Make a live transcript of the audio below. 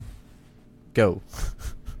Go.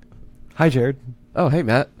 Hi, Jared. Oh, hey,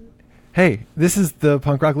 Matt. Hey, this is the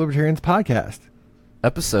Punk Rock Libertarians podcast.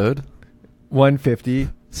 Episode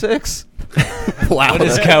 156. Wow. What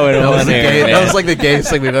is going on here, man? That was like the gayest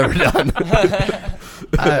thing we've ever done.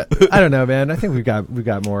 I don't know, man. I think we've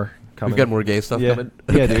got more coming. We've got more gay stuff yeah. coming.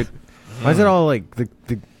 Yeah, dude. Why is it all like the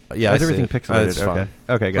Yeah, why I is see. everything pixelated? It's fine.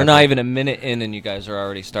 Okay, We're gotcha. not even a minute in, and you guys are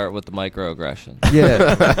already starting with the microaggression.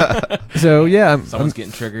 Yeah. So yeah, Someone's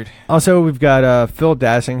getting triggered. also we've got Philip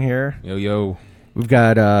Dassing here. Yo. We've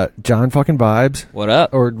got John fucking Vibes, What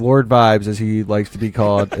up? or Lord Vibes as he likes to be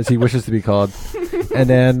called, as he wishes to be called. And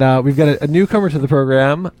then we've got a newcomer to the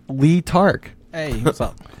program, Lee Tark. Hey, what's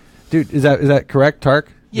up? Dude, is that correct,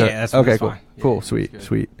 Tark? Yeah, No- that's okay. that's Cool, fine. Yeah, cool, that's sweet, good.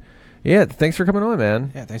 sweet. Yeah, thanks for coming on,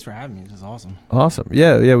 man. Yeah, thanks for having me. This is awesome. Awesome.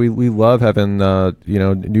 Yeah. We love having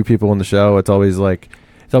new people on the show. It's always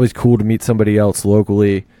cool to meet somebody else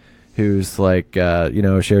locally who's like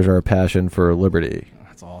shares our passion for liberty.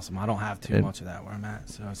 That's awesome. I don't have too And- much of that where I'm at,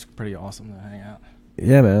 so it's pretty awesome to hang out.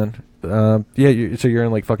 Yeah, man. So you're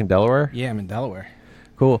in like fucking Delaware? Yeah, I'm in Delaware.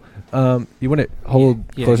 Cool. You want to hold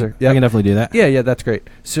Yeah, closer? I can definitely do that. Yeah, that's great.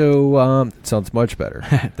 So it sounds much better.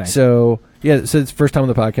 Thanks. So it's the first time on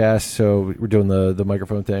the podcast, so we're doing the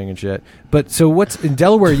microphone thing and shit. But so what's in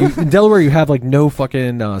Delaware? You have like no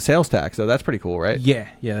fucking sales tax, so that's pretty cool, right? Yeah,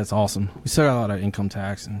 that's awesome. We still got a lot of income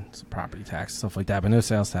tax and some property tax, stuff like that, but no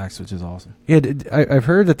sales tax, which is awesome. Yeah, I've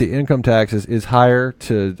heard that the income tax is higher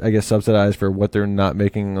to, I guess, subsidize for what they're not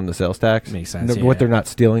making on the sales tax. Makes sense, What yeah. they're not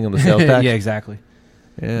stealing on the sales tax. Yeah, exactly.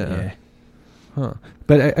 Yeah. Huh.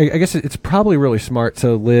 But I guess it's probably really smart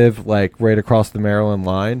to live like right across the Maryland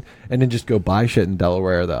line and then just go buy shit in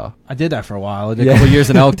Delaware, though. I did that for a while. I did Yeah. a couple years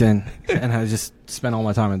in Elkton, and I just spent all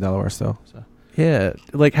my time in Delaware still. So Yeah.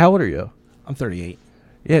 Like, how old are you? I'm 38.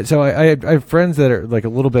 Yeah. So I have friends that are like a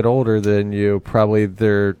little bit older than you. Probably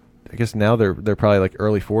I guess now they're probably like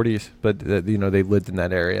early 40s, but they lived in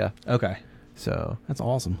that area. Okay, So that's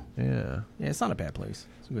awesome. yeah. Yeah, it's not a bad place.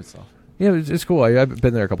 Some good stuff. Yeah, it's cool. I've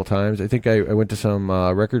been there a couple times. I think I went to some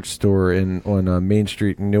record store on Main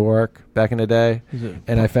Street in Newark back in the day,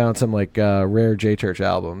 and I found some like rare J Church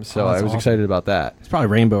albums. So Oh, I that's was awesome. excited about that. It's probably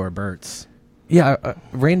Rainbow or Burt's. Yeah,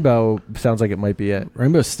 Rainbow sounds like it might be it.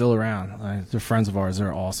 Rainbow's still around. They're friends of ours.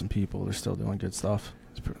 They're awesome people. They're still doing good stuff.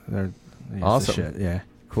 They're Awesome. Shit. Yeah.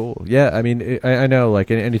 Cool. Yeah, I mean, I know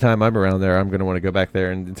like anytime I'm around there, I'm going to want to go back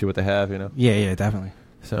there and see what they have. Yeah, definitely.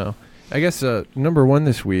 So I guess number one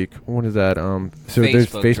this week. What is that? So there's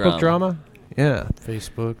Facebook drama. Yeah.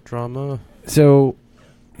 Facebook drama. So,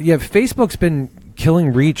 yeah, Facebook's been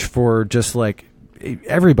killing reach for just like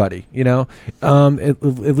everybody,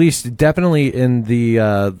 at least definitely in the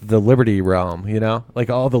liberty realm, like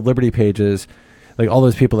all the liberty pages, like all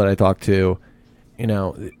those people that I talk to,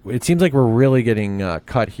 it seems like we're really getting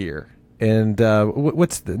cut here. And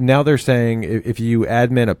now they're saying if you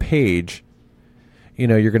admin a page,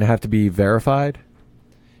 you're going to have to be verified.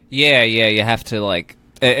 Yeah, you have to like.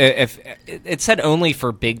 If it said only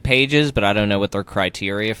for big pages, but I don't know what their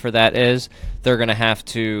criteria for that is. They're gonna have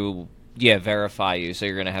to verify you, so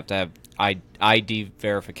you're gonna have to have ID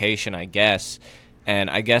verification, I guess. And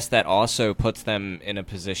I guess that also puts them in a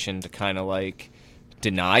position to kind of like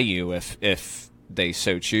deny you if they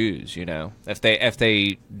so choose. If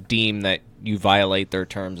they deem that you violate their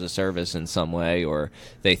terms of service in some way, or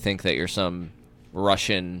they think that you're some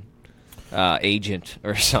Russian agent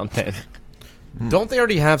or something. Don't they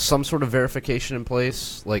already have some sort of verification in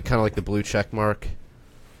place, like kind of like the blue check mark?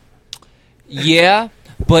 Yeah,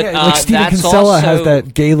 but like Steven that's Kinsella also, has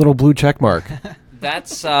that gay little blue check mark.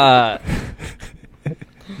 That's I'm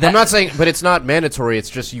not saying, but it's not mandatory. It's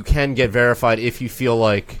just you can get verified if you feel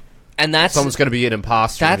like and that's someone's going to be an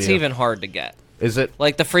imposter. that's via- even hard to get. Is it?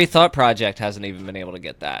 Like the Free Thought Project hasn't even been able to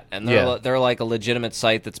get that, and they're like a legitimate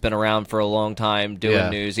site that's been around for a long time doing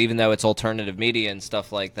news, even though it's alternative media and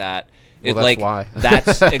stuff like that. Well, that's why.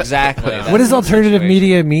 That's exactly. What does alternative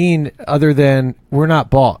media mean other than we're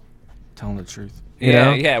not bought? Telling the truth.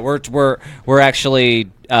 Yeah, we're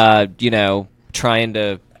actually trying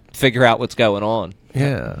to figure out what's going on.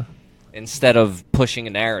 Yeah. Instead of pushing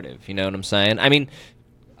a narrative, you know what I'm saying? I mean,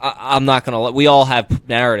 I'm not gonna. We all have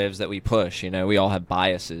narratives that we push. We all have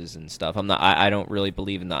biases and stuff. I don't really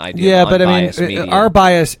believe in the idea. Yeah, of but I mean, unbiased media. our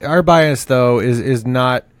bias though is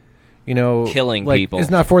not, killing people. It's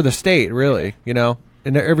not for the state, really.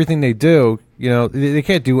 And everything they do, they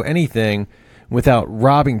can't do anything without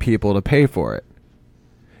robbing people to pay for it.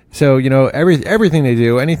 So everything they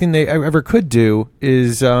do, anything they ever could do,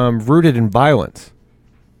 is rooted in violence.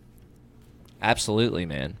 Absolutely,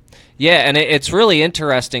 man. Yeah, and it's really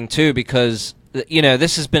interesting too because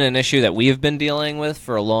this has been an issue that we've been dealing with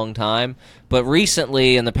for a long time, but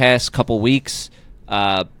recently, in the past couple weeks,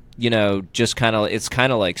 just it's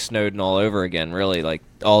kind of like Snowden all over again, really. Like,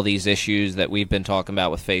 all these issues that we've been talking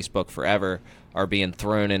about with Facebook forever are being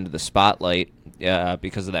thrown into the spotlight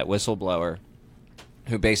because of that whistleblower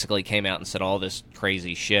who basically came out and said all this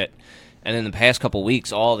crazy shit. And in the past couple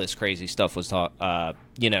weeks, all this crazy stuff was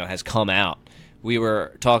has come out. We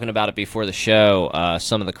were talking about it before the show.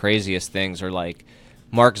 Some of the craziest things are like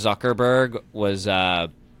Mark Zuckerberg was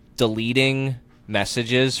deleting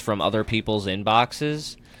messages from other people's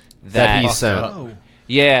inboxes that he sent.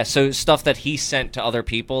 Yeah, so stuff that he sent to other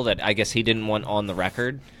people that I guess he didn't want on the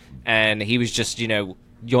record, and he was just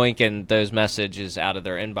yoinking those messages out of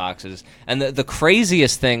their inboxes. And the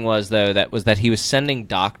craziest thing was that he was sending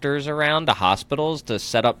doctors around to hospitals to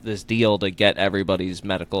set up this deal to get everybody's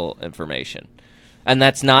medical information. And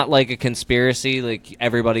that's not like a conspiracy. Like,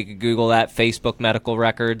 everybody could Google that, Facebook medical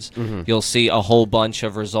records. Mm-hmm. You'll see a whole bunch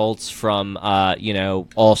of results from,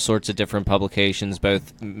 all sorts of different publications,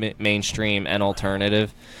 both mainstream and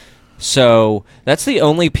alternative. So that's the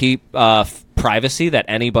only privacy that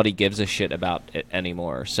anybody gives a shit about it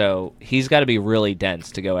anymore. So he's got to be really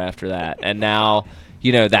dense to go after that. And now,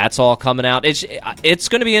 that's all coming out. It's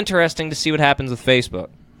going to be interesting to see what happens with Facebook.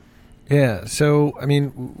 Yeah, so, I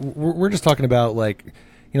mean, we're just talking about,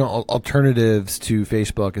 alternatives to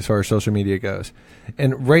Facebook as far as social media goes.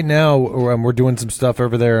 And right now, we're doing some stuff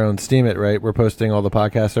over there on Steemit, right? We're posting all the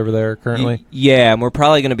podcasts over there currently? Yeah, and we're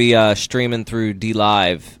probably going to be streaming through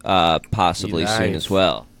DLive possibly soon as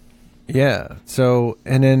well. Yeah, so,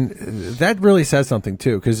 and then that really says something,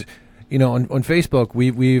 too, because, on Facebook,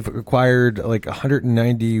 we've acquired,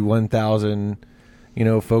 191,000...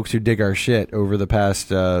 folks who dig our shit over the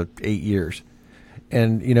past 8 years.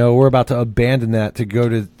 And, we're about to abandon that to go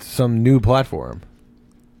to some new platform.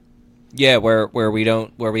 Yeah, where we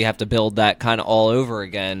have to build that kind of all over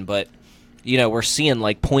again. But, we're seeing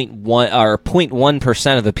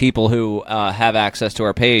 0.1% of the people who have access to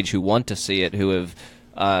our page who want to see it, who have,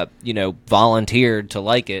 volunteered to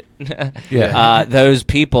like it. Yeah. Those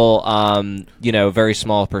people, very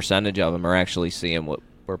small percentage of them are actually seeing what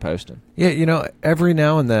we're posting. Yeah, every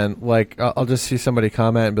now and then, I'll just see somebody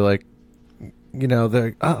comment and be like, they're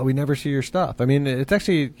like, oh, we never see your stuff. I mean, it's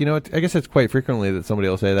actually, I guess it's quite frequently that somebody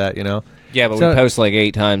will say that, Yeah, but we post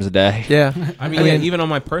 8 times a day. Yeah. I mean, even on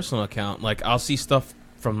my personal account, I'll see stuff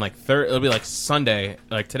from it'll be Sunday,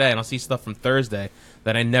 today, and I'll see stuff from Thursday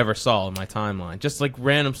that I never saw in my timeline. Just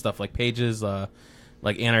random stuff, pages,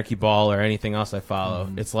 like Anarchy Ball or anything else I follow.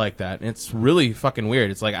 It's like that. And it's really fucking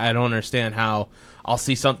weird. It's I don't understand how I'll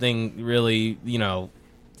see something really,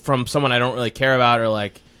 from someone I don't really care about,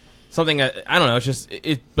 or something I don't know. It's just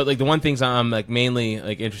but the one things I'm mainly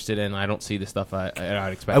interested in, I don't see the stuff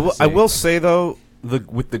I'd expect. I will say though,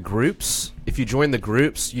 with the groups, if you join the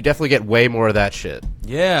groups, you definitely get way more of that shit.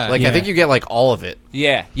 Yeah, I think you get all of it.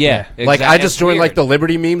 Yeah. Exactly. I just joined the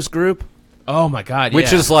Liberty memes group. Oh my god!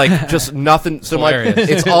 Which is just nothing. So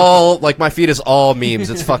it's all my feed is all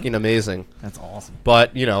memes. It's fucking amazing. That's awesome.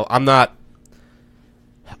 But I'm not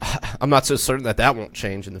so certain that won't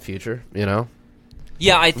change in the future. Yeah,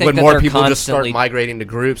 I think when that more they're people just start constantly migrating to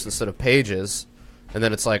groups instead of pages, and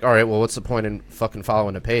then it's all right. Well, what's the point in fucking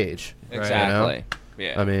following a page? Exactly.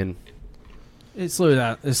 Yeah. I mean, it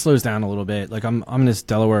slows down a little bit. I'm in this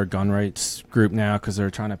Delaware gun rights group now because they're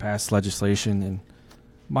trying to pass legislation, and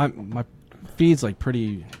my feed's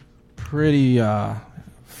pretty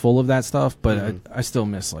full of that stuff, but I still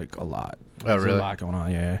miss a lot. There's really? A lot going on,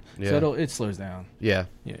 yeah. So it slows down. Yeah,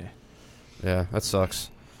 that sucks.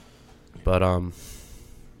 But what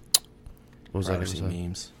was I I'd rather going to see say?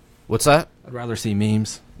 memes. What's that? I'd rather see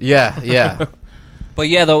memes. Yeah. But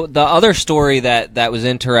yeah, the other story that was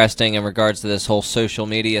interesting in regards to this whole social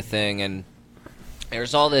media thing, and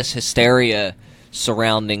there's all this hysteria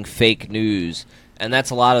surrounding fake news, and that's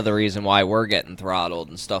a lot of the reason why we're getting throttled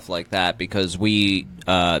and stuff like that, because we,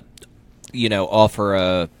 offer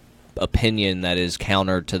a opinion that is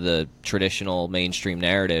counter to the traditional mainstream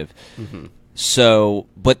narrative. Mm-hmm. So,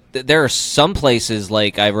 but there are some places,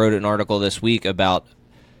 I wrote an article this week about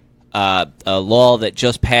a law that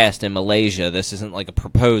just passed in Malaysia. This isn't a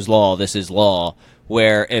proposed law. This is law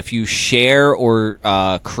where if you share or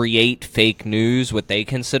create fake news, what they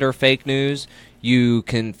consider fake news, you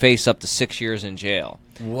can face up to 6 years in jail.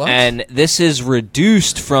 What? And this is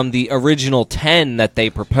reduced from the original 10 that they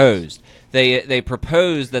proposed. They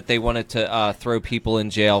proposed that they wanted to throw people in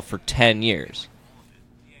jail for 10 years.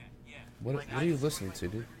 What are you listening to,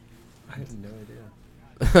 dude? I have no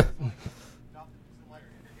idea.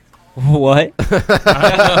 What?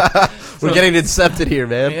 We're getting incepted here,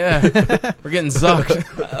 man. Yeah, we're getting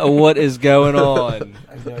zucked. What is going on?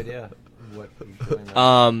 I have no idea what.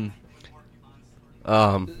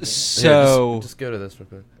 So just go to this real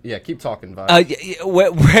quick. Yeah, keep talking, Vi.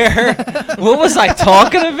 where? What was I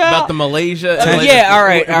talking about? About the Malaysia. Yeah, all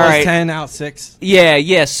right, It all was right. 10 out 6.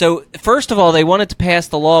 Yeah. So first of all, they wanted to pass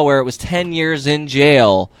the law where it was 10 years in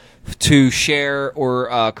jail to share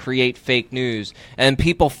or create fake news, and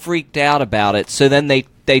people freaked out about it. So then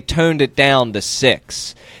they toned it down to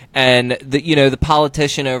 6, and the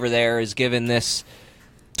politician over there is giving this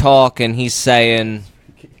talk, and he's saying.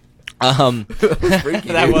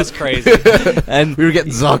 That was crazy, and we were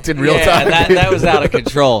getting zucked in real time. That was out of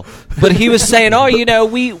control. But he was saying,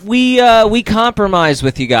 we compromise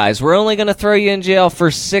with you guys. We're only going to throw you in jail for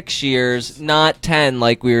 6 years, not 10,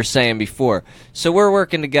 like we were saying before. So we're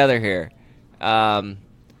working together here.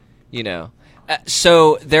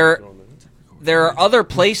 So there are other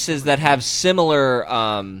places that have similar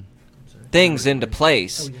things into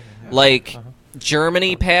place, like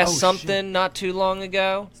Germany passed something not too long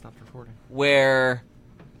ago. Where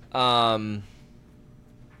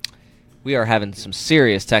we are having some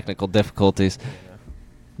serious technical difficulties.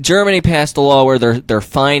 Germany passed a law where they're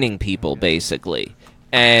fining people, basically.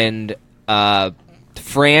 And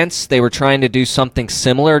France, they were trying to do something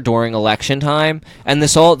similar during election time. And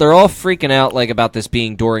they're all freaking out about this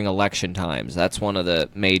being during election times. That's one of the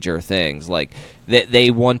major things. Like,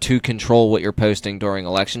 they want to control what you're posting during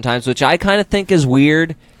election times, which I kind of think is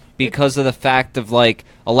weird. Because of the fact of,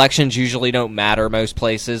 elections usually don't matter most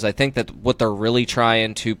places. I think that what they're really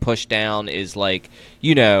trying to push down is,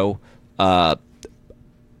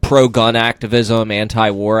 pro-gun activism,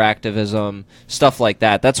 anti-war activism, stuff like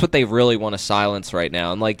that. That's what they really want to silence right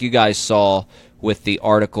now. And like you guys saw with the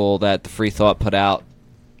article that the Free Thought put out,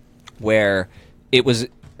 where it was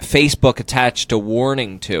Facebook attached a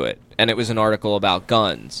warning to it, and it was an article about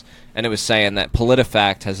guns. And it was saying that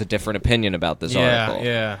PolitiFact has a different opinion about this article.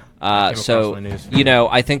 Yeah. I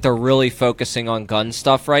think they're really focusing on gun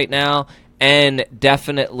stuff right now. And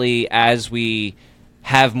definitely as we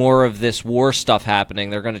have more of this war stuff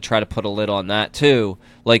happening, they're going to try to put a lid on that too.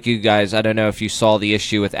 Like you guys, I don't know if you saw the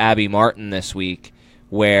issue with Abby Martin this week,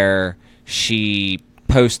 where she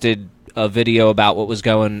posted a video about what was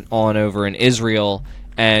going on over in Israel,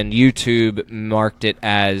 and YouTube marked it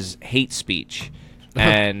as hate speech.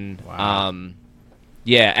 And Wow. and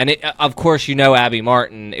of course, Abby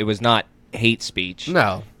Martin, it was not hate speech.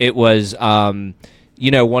 No. It was one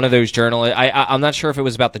of those journalists. I'm not sure if it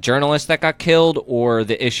was about the journalist that got killed or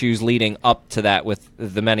the issues leading up to that with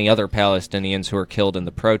the many other Palestinians who were killed in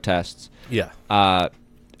the protests. Yeah.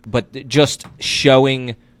 But just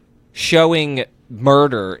showing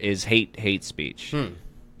murder is hate speech.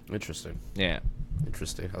 Interesting. Yeah.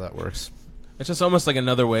 Interesting how that works. It's just almost like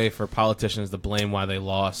another way for politicians to blame why they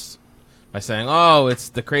lost by saying, "Oh, it's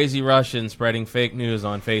the crazy Russians spreading fake news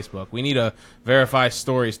on Facebook. We need to verify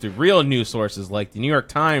stories through real news sources like the New York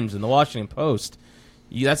Times and the Washington Post.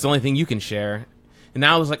 That's the only thing you can share." And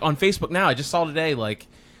now it's like on Facebook now, I just saw today,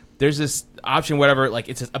 there's this option, whatever,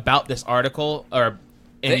 it says about this article or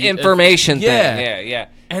The information yeah. thing. Yeah.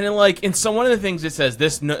 And then in one of the things it says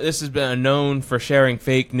this has been known for sharing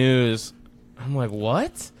fake news. I'm like,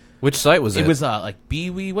 what? Which site was it? It was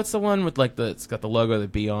BeeWee. What's the one with it's got the logo of the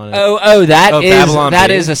bee on it? Babylon that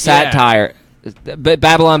Bee? is a satire.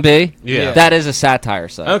 Babylon Bee? Yeah. That is a satire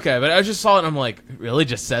site. Okay, but I just saw it and I'm like, really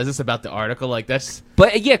just says this about the article? That's...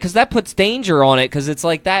 But yeah, because that puts danger on it, because it's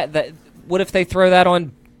like that. What if they throw that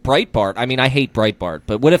on Breitbart? I mean, I hate Breitbart,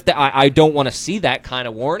 but what if I don't want to see that kind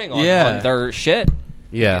of warning on their shit?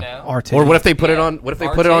 Yeah. RT. Or what if they put it on? What if they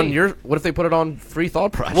put it on RT. What if they put it on Free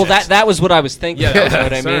Thought Project? Well, that was what I was thinking. Yeah, You know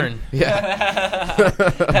that's what I mean?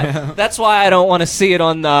 Yeah. That's why I don't want to see it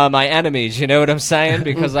on my enemies. You know what I'm saying?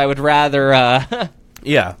 Because I would rather.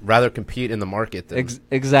 Yeah. Rather compete in the market than.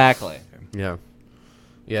 Exactly. Yeah.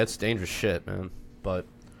 Yeah, it's dangerous shit, man. But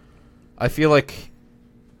I feel like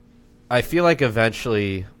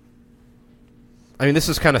eventually. I mean, this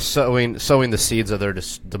is kind of sowing the seeds of their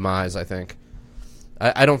demise. I think.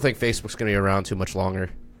 I don't think Facebook's going to be around too much longer.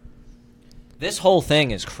 This whole thing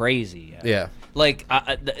is crazy. Yeah. And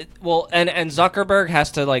Zuckerberg has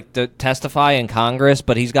to testify in Congress,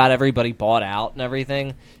 but he's got everybody bought out and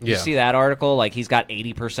everything. You Yeah. see that article? He's got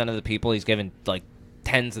 80% of the people he's given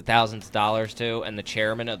tens of thousands of dollars to, and the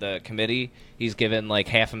chairman of the committee he's given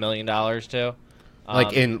 $500,000 to.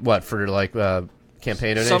 In what for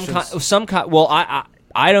campaign donations?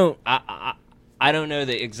 I don't know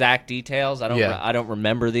the exact details. I don't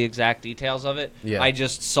remember the exact details of it. Yeah. I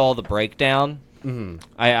just saw the breakdown. Mm-hmm.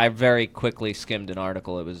 I very quickly skimmed an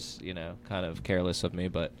article. It was kind of careless of me,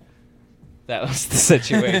 but That was the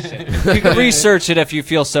situation. You can research it if you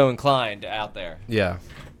feel so inclined out there. Yeah.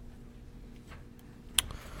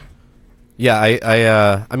 Yeah,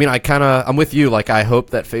 I mean, I'm with you. Like, I hope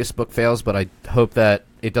that Facebook fails, but I hope that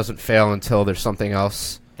it doesn't fail until there's something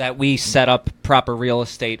else. That we set up proper real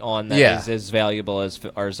estate on that Yeah. is as valuable as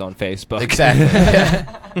ours on Facebook. Exactly.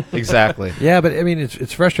 Yeah. Exactly. Yeah, but I mean,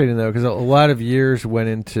 it's frustrating though because a lot of years went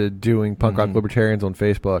into doing punk rock libertarians on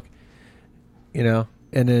Facebook, you know,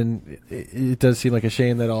 and then it does seem like a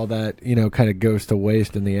shame that all that kind of goes to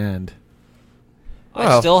waste in the end.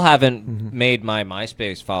 I still haven't made my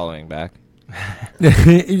MySpace following back.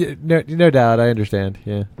 no doubt, I understand.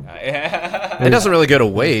 Yeah, It doesn't really go to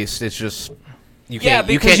waste. It's just you can't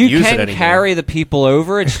because you you can't use can it anymore. carry the people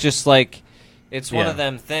over. It's just like it's one Yeah. of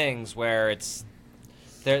them things where it's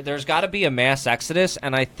there's got to be a mass exodus,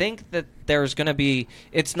 and I think that there's going to be.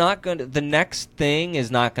 It's not going to. The next thing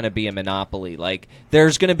is not going to be a monopoly. Like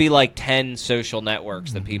there's going to be like 10 social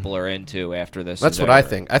networks that people are into after this. That's is what I over.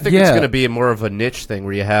 think. I think it's going to be more of a niche thing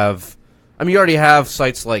where you have. I mean, you already have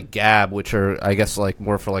sites like Gab, which are, I guess, like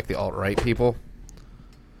more for like the alt-right people.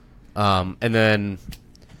 And then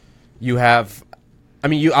you have. I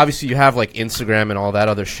mean, you have like Instagram and all that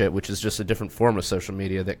other shit, which is just a different form of social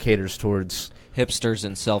media that caters towards Hipsters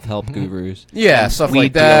and self-help gurus. yeah, and stuff weed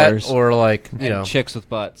like that, dealers or like and chicks with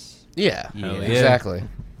butts. yeah, Yeah. exactly,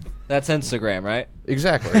 That's Instagram, right?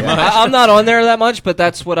 exactly. Yeah. I'm not on there that much, but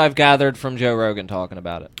that's what I've gathered from Joe Rogan talking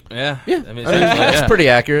about it. Yeah. Yeah, I mean, I mean, essentially, that's yeah. pretty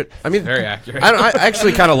accurate. I mean, Very accurate. I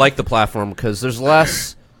actually kind of like the platform because there's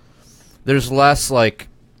less like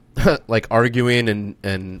like arguing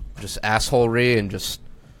and just assholery and just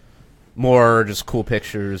more just cool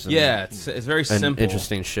pictures. And, Yeah, it's very and simple.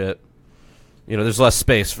 interesting shit. There's less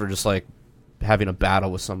space for just like having a battle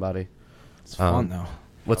with somebody. It's fun though.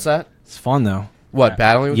 What's that? It's fun though. What,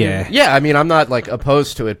 battling with Yeah. people? Yeah, I mean, I'm not like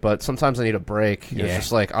opposed to it, but sometimes I need a break. Yeah. It's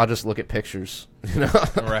just like I'll just look at pictures,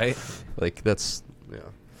 Right? Like that's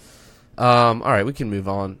all right, we can move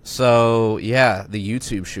on. So yeah, the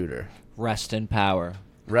YouTube shooter. Rest in power.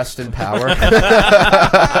 Rest in power.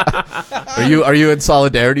 Are you in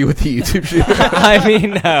solidarity with the YouTube shooter? I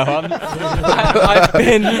mean, no.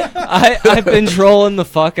 I've been trolling the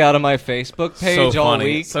fuck out of my Facebook page So all funny.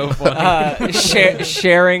 week. So funny.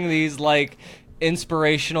 Sharing these like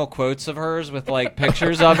inspirational quotes of hers with like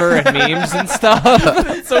pictures of her and memes and stuff.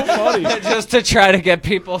 It's so funny. Just to try to get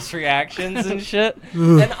people's reactions and shit.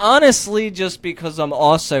 And honestly, just because I'm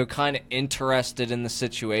also kind of interested in the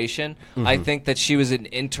situation, I think that she was an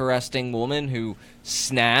interesting woman who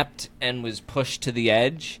snapped and was pushed to the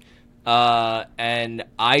edge. And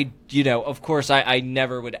I, of course, I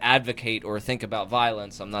never would advocate or think about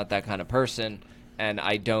violence. I'm not that kind of person, and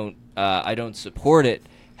I don't support it.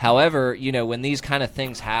 However, when these kind of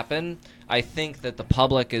things happen, I think that the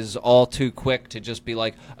public is all too quick to just be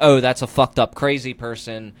like, "Oh, that's a fucked up, crazy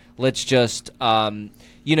person. Let's just,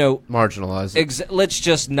 Marginalize it. let's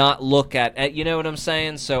just not look at." You know what I'm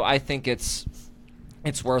saying? So I think it's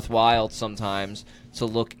worthwhile sometimes to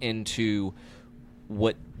look into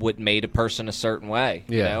what made a person a certain way.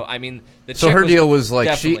 Yeah. You know, I mean, So her deal was like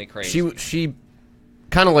definitely crazy. she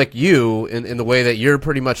kind of like you in the way that you're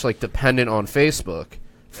pretty much like dependent on Facebook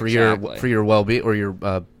for Exactly. your well-being or your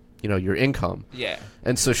your income. Yeah.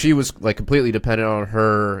 And so she was like completely dependent on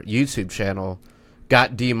her YouTube channel.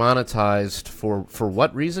 Got demonetized for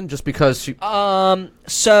what reason? Just because she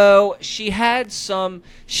So she had some.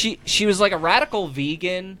 She was like a radical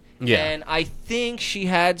vegan. Yeah. And I think she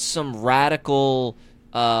had some radical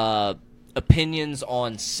opinions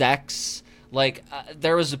on sex. Like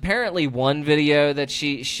there was apparently one video that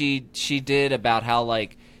she did about how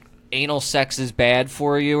like anal sex is bad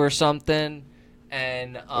for you or something.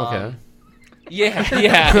 And okay.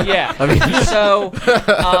 Yeah. I mean, So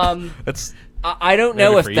that's I don't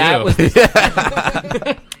know if Maybe that for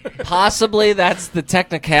was possibly that's the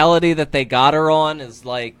technicality that they got her on is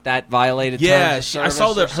like that violated. Yeah, terms of I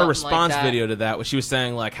saw service or her something response like that. video to that, where she was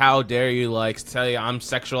saying like, "How dare you like tell you I'm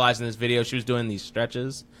sexualizing this video?" She was doing these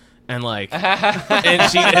stretches, and like, and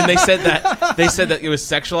they said that it was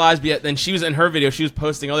sexualized. But yet, then she was in her video, she was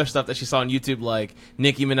posting other stuff that she saw on YouTube, like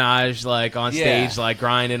Nicki Minaj like on Yeah. stage like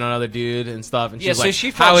grinding on other dude and stuff. And she Yeah, was so like,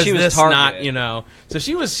 she felt "How is she was this targeted." not So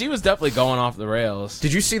she was definitely going off the rails.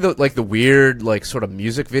 Did you see the weird like sort of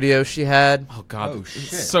music video she had? Oh god, Oh, it's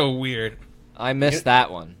shit. so weird. I missed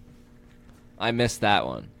that one.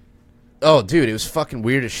 Oh, dude, it was fucking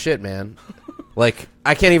weird as shit, man. Like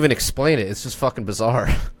I can't even explain it. It's just fucking bizarre.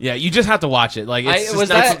 Yeah, you just have to watch it. Like it's just was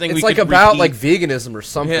not that- something It's we like could about repeat. like veganism or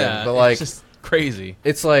something, yeah, but like it's just crazy.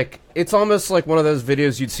 it's like it's almost like one of those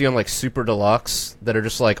videos you'd see on like Super Deluxe that are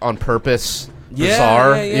just like on purpose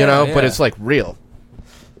bizarre, you know, but yeah. it's like real.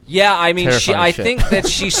 Yeah, I mean, Terrifying I shit. think that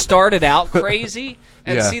she started out crazy.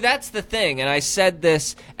 And Yeah. see, that's the thing. And I said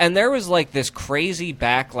this, and there was like this crazy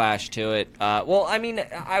backlash to it. Well, I mean,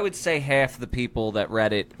 I would say half the people that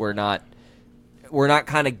read it were not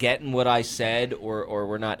kind of getting what I said, or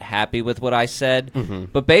were not happy with what I said. Mm-hmm.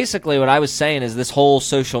 But basically, what I was saying is this whole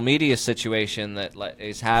social media situation that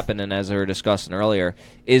is happening, as we were discussing earlier,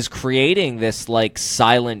 is creating this like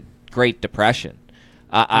silent Great Depression.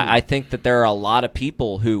 I think that there are a lot of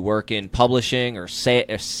people who work in publishing or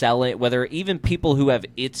selling, whether even people who have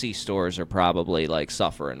Etsy stores are probably like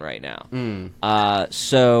suffering right now.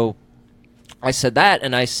 So I said that,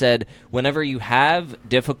 and I said whenever you have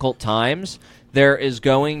difficult times, there is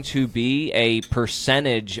going to be a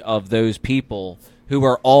percentage of those people who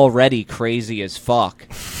are already crazy as fuck,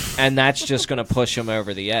 and that's just going to push them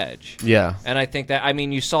over the edge. Yeah. And I think that, I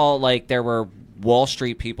mean, you saw like there were Wall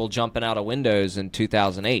Street people jumping out of windows in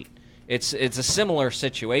 2008. It's a similar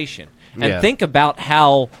situation. And Yeah. think about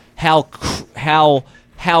how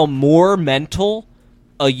more mental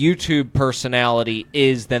a YouTube personality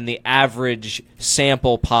is than the average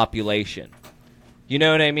sample population. You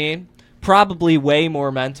know what I mean? Probably way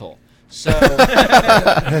more mental. So,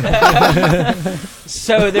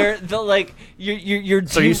 so they're like you're.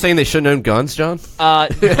 So are you saying they shouldn't own guns, John? No.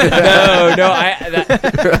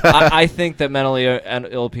 I think that mentally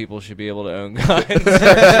ill people should be able to own guns.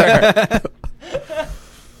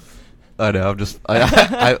 I know. I'm just.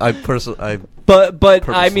 I personally. But I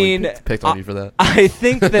Purposely mean, picked on you for that. I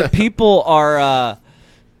think that people are.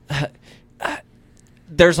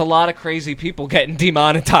 There's a lot of crazy people getting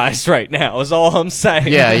demonetized right now. Is all I'm saying.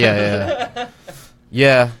 Yeah.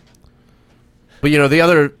 Yeah. But you know the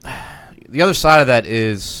other side of that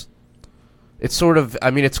is, it's sort of.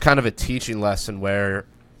 I mean, it's kind of a teaching lesson where,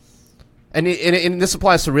 and this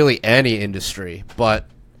applies to really any industry, but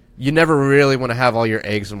you never really want to have all your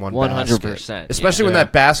eggs in one 100%, basket, especially when yeah.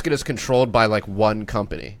 that basket is controlled by like one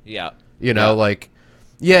company. Yeah. You know, like,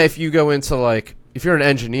 yeah, if you go into like, if you're an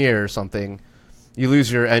engineer or something, you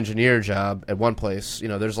lose your engineer job at one place. You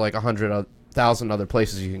know, there's like 100,000 other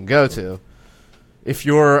places you can go to. If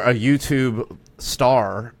you're a YouTube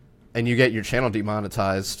star and you get your channel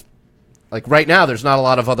demonetized, like right now, there's not a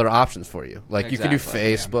lot of other options for you. Like you can do Exactly,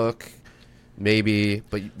 yeah. Facebook, maybe,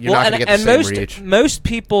 but you're not going to get the same reach. Most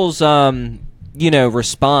people's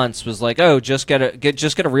response was like, "Oh, just get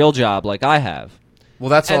a real job like I have." Well,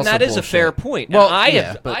 that's and also that is a bullshit. fair point. Well, And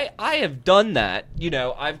yeah, but I have done that. You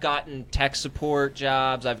know, I've gotten tech support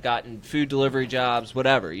jobs, I've gotten food delivery jobs,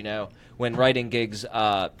 whatever. You know, when writing gigs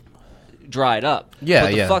dried up. Yeah,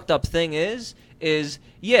 But the yeah. fucked up thing is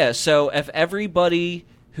yeah. So if everybody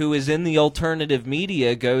who is in the alternative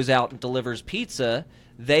media goes out and delivers pizza,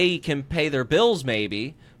 they can pay their bills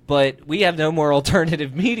maybe, but we have no more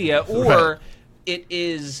alternative media, or Right. it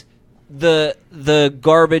is the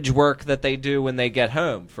garbage work that they do when they get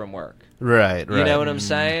home from work. right. You know what I'm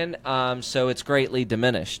saying? So it's greatly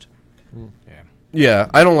diminished. Yeah,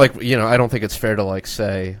 I don't think it's fair to like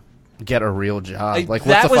say get a real job. Like,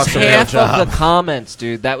 what that the was fuck's a real half job? of the comments,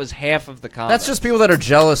 dude. That was half of the comments. That's just people that are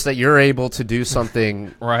jealous that you're able to do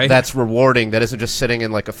something Right. that's rewarding, that isn't just sitting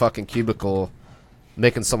in like a fucking cubicle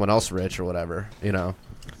making someone else rich or whatever. You know,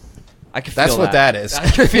 I can that's feel what that is. I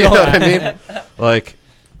can You feel know what I that. mean? Like,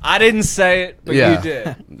 I didn't say it, but Yeah. you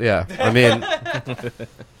did. yeah. I mean,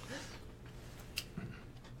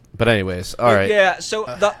 but anyways, all right. Yeah. So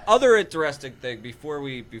the other interesting thing before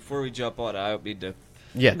we jump on, I don't mean to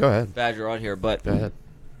Yeah, go ahead. badger on here, but Go ahead.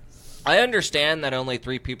 I understand that only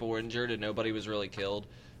 3 people were injured and nobody was really killed.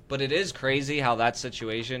 But it is crazy how that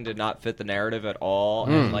situation did not fit the narrative at all,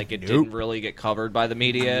 and like it didn't really get covered by the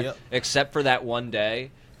media, except for that one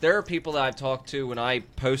day. There are people that I've talked to when I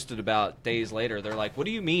posted about days later. They're like, "What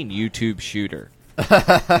do you mean YouTube shooter?"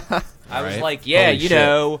 I was like, "Yeah, Holy you shit.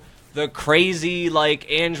 know, the crazy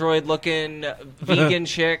like android-looking vegan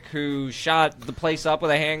chick who shot the place up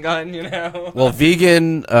with a handgun." You know. Well,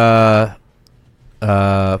 vegan. Well,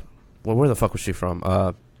 where the fuck was she from?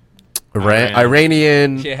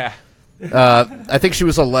 Iranian. Yeah. I think she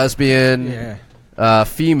was a lesbian. Yeah.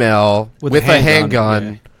 Female with, With a a handgun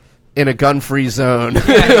handgun, in a gun-free zone.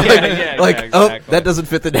 yeah, like, oh, exactly. that doesn't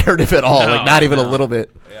fit the narrative at all. No, like, not even a no. little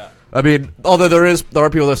bit. Yeah. I mean, although there are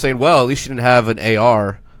people that are saying, well, at least she didn't have an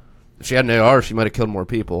AR. If she had an AR, she might have killed more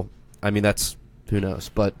people. I mean, that's, who knows.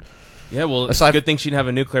 But Yeah, well, it's Aside- a good thing she didn't have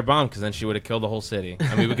a nuclear bomb because then she would have killed the whole city.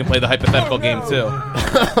 I mean, we can play the hypothetical game too.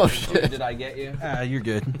 Oh shit! Did I get you? You're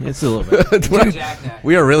good. It's a little bit.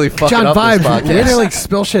 We are really fucking John up this vibes. We're podcast. gonna like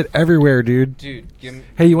spill shit everywhere, dude. Dude, give me.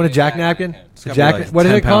 Hey, you want a give me jack napkin? It's got Jack. like What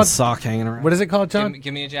is it 10-pound called? Sock hanging around. What is it called, John?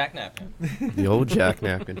 Give me a jack napkin. The old Jack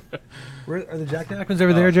napkin. Where are the jack napkins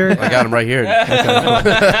over there, Jared? I got him right here.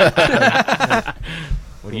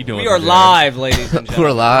 What are you doing? We are Jared? live, ladies and We're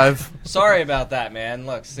gentlemen. live. Sorry about that, man.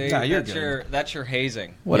 Look, see, Nah, you're that's good. that's your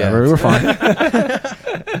hazing. Whatever, Yeah. we're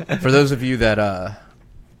fine. For those of you that are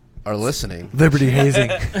listening, Liberty hazing.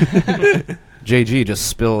 JG just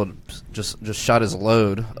spilled, just shot his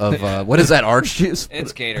load of what is that? Orange juice?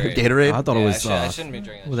 It's Gatorade. Gatorade. Oh, I thought it was. I shouldn't be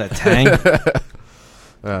drinking Was that. that Tang?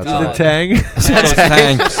 It's The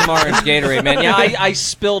Tang. Tang. Some orange Gatorade, man. Yeah, I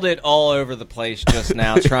spilled it all over the place just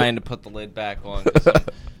now, trying to put the lid back on. 'Cause I'm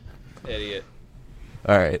idiot.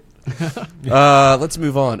 all right. Let's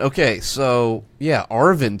move on. Okay, so yeah,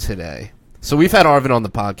 Arvin today. So we've had Arvin on the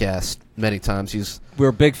podcast many times. He's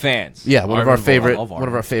We're big fans. one of Arvin our Bull, favorite I love one of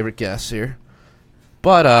Arvin. our favorite guests here.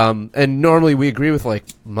 But and normally we agree with like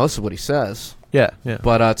most of what he says. Yeah, yeah.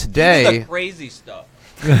 But today The crazy stuff.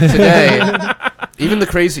 today, even the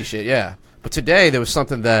crazy shit, yeah. But today there was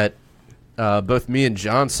something that both me and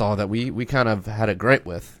John saw that we kind of had a gripe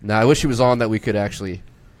with. Now I wish he was on that we could actually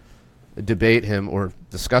debate him or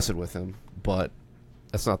discuss it with him, but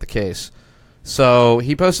that's not the case. So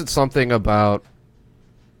he posted something about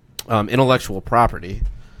intellectual property,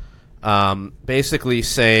 basically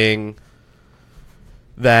saying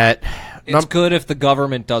that It's good if the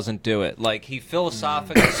government doesn't do it. Like he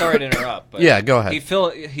philosophically. Sorry to interrupt, but Yeah, go ahead.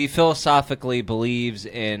 He philosophically believes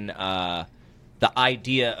in the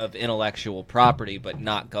idea of intellectual property, but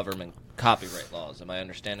not government copyright laws. Am I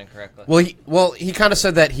understanding correctly? Well, he kind of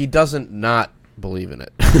said that he doesn't not believe in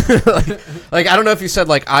it. like I don't know if he said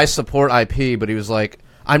like I support IP, but he was like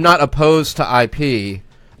I'm not opposed to IP,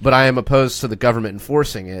 but I am opposed to the government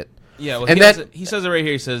enforcing it. Yeah, well, And he says it right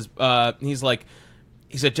here. He says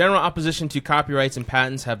he said general opposition to copyrights and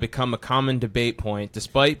patents have become a common debate point,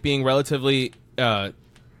 despite being relatively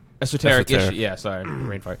esoteric issue. Yeah, sorry,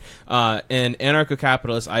 brain fart. And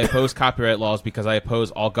anarcho-capitalist, I oppose copyright laws because I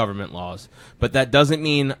oppose all government laws. But that doesn't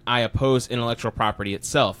mean I oppose intellectual property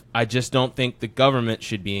itself. I just don't think the government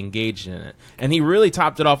should be engaged in it. And he really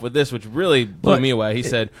topped it off with this, which really blew me away. He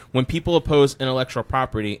said, when people oppose intellectual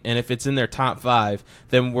property, and if it's in their top 5,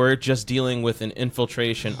 then we're just dealing with an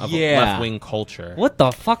infiltration of a left-wing culture. What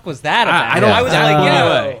the fuck was that about? I don't- I was that like, blew me yo.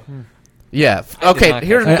 away. Yeah. I did Okay. not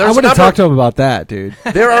Here, get I there's would a have number. talked to him about that, dude.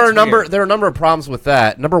 There are a number. weird. There are a number of problems with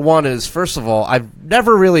that. Number one is, first of all, I've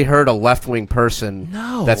never really heard a left wing person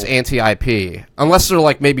that's anti-IP, unless they're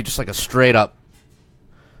like maybe just like a straight up,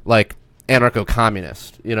 like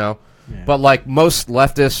anarcho-communist, you know. But like most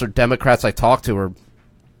leftists or Democrats I talk to are,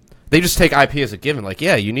 they just take IP as a given. Like,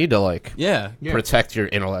 yeah, you need to like Yeah. protect your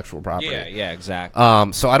intellectual property. Yeah,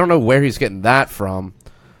 exactly. So I don't know where he's getting that from.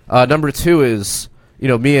 Number two is, you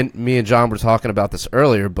know, me and John were talking about this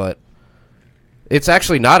earlier, but it's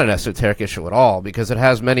actually not an esoteric issue at all because it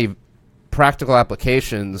has many practical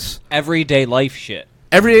applications, Everyday life shit.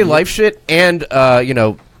 everyday life shit, and you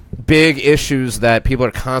know, big issues that people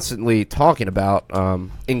are constantly talking about,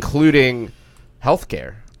 including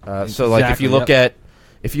healthcare. So, like, if you look at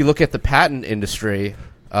the patent industry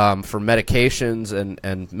for medications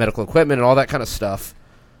and medical equipment and all that kind of stuff.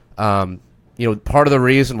 You know, part of the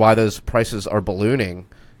reason why those prices are ballooning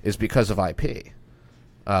is because of IP.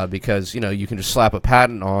 Because, you know, you can just slap a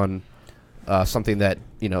patent on something that,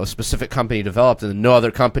 you know, a specific company developed and no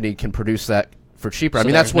other company can produce that for cheaper. I So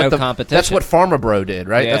mean, that's there's what no that's competition. what Pharma Bro did,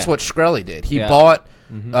 right? Yeah. That's what Shkreli did. He Yeah. bought,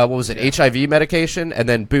 what was it, HIV medication and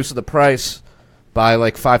then boosted the price by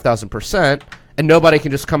like 5,000%. And nobody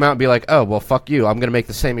can just come out and be like, oh, well, fuck you. I'm going to make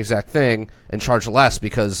the same exact thing and charge less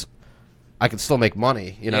because I can still make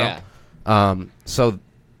money, you know? Yeah. So,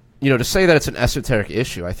 you know, to say that it's an esoteric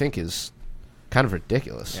issue, I think is kind of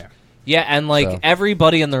ridiculous. Yeah. Yeah, and like So.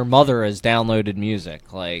 everybody and their mother has downloaded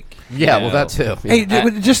music. Like, Yeah, you well, know. that too. Hey, Yeah.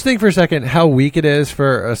 just think for a second how weak it is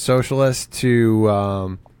for a socialist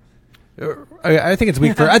to. I think it's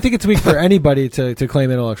weak for. I think it's weak for anybody to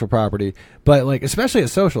claim intellectual property, but like especially a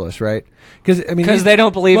socialist, right? Because I mean, Because they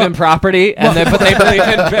don't believe well- in property, but they believe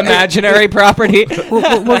in imaginary property.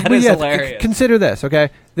 That is yeah, hilarious. Consider this, okay?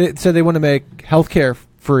 So they want to make healthcare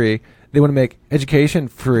free. They want to make education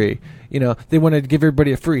free. You know, they want to give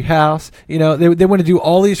everybody a free house. You know, they want to do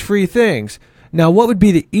all these free things. Now, what would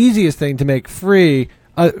be the easiest thing to make free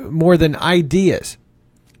more than ideas?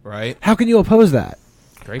 Right? How can you oppose that?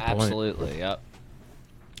 Great point. Absolutely, yep.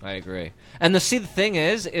 I agree. And the thing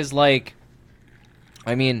is like,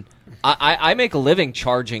 I mean, I make a living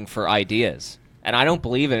charging for ideas, and I don't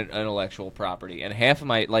believe in intellectual property. And half of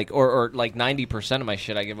my or 90% of my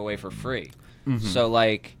shit I give away for free. So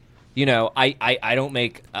like, you know, I don't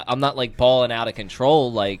make. I'm not like balling out of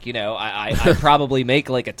control. Like, you know, I probably make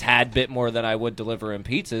like a tad bit more than I would delivering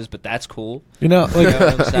pizzas, but that's cool. You know, You like know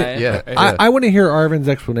what I'm saying? Yeah. I want to hear Arvin's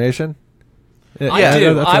explanation. I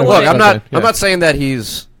do. that's I what would- Look, I'm not. Yeah. I'm not saying that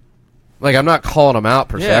he's. Like, I'm not calling him out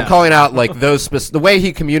per se. Yeah. I'm calling out like the way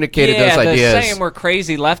he communicated those ideas. saying we're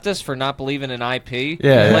crazy leftists for not believing in IP.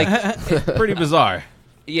 Yeah, like Pretty bizarre.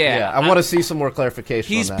 Yeah, I want to see some more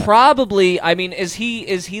clarification. He's on that. probably. I mean, is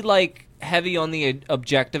he like heavy on the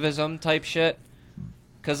objectivism type shit?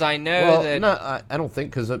 Because I know Well, that. no, I don't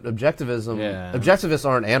think because objectivism. Yeah. Objectivists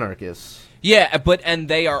aren't anarchists. Yeah, and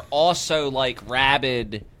they are also like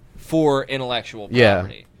rabid for intellectual Yeah.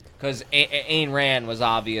 property. Because Ayn Rand was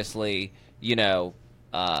obviously, you know.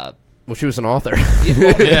 Well, she was an author.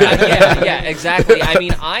 yeah, exactly. I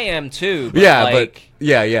mean, I am too. But yeah, like, but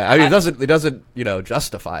yeah. I mean, it doesn't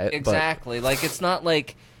justify it. exactly. Like, it's not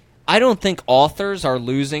like I don't think authors are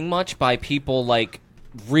losing much by people like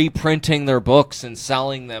reprinting their books and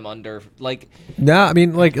selling them under like. No, I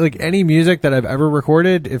mean, like any music that I've ever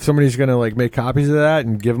recorded, if somebody's gonna like make copies of that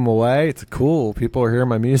and give them away, it's cool. People are hearing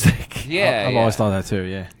my music. Yeah, I've always thought that too.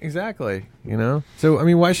 Yeah. Exactly. You know. So I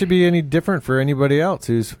mean, why should it be any different for anybody else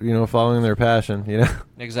who's following their passion? You know.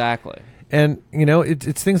 exactly. And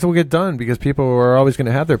it's things that will get done because people are always going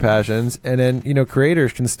to have their passions, and then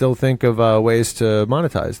creators can still think of ways to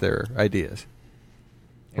monetize their ideas.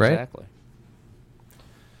 Right? Exactly.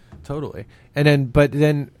 Totally. And then, but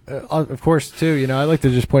then, of course, too, I like to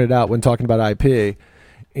just point it out when talking about IP,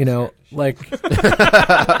 like,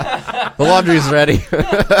 The laundry's ready.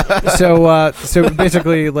 so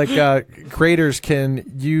basically, like, creators can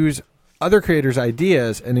use other creators'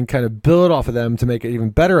 ideas and then kind of build off of them to make an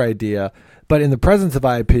even better idea. But in the presence of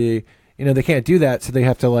IP, they can't do that. So they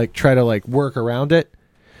have to like try to like work around it.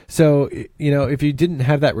 So, if you didn't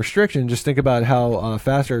have that restriction, just think about how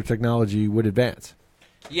faster technology would advance.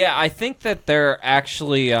 Yeah, I think that there are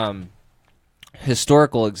actually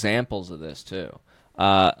historical examples of this too,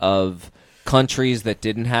 of countries that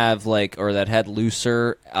didn't have or that had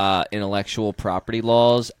looser intellectual property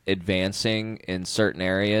laws advancing in certain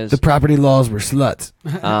areas. The property laws were sluts.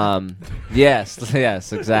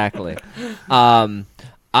 Yes, exactly.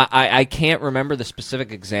 I can't remember the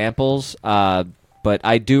specific examples, but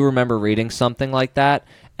I do remember reading something like that,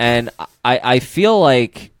 and I feel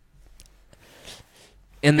like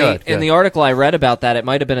in the article I read about that, it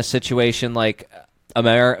might have been a situation like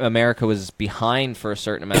America was behind for a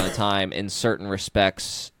certain amount of time in certain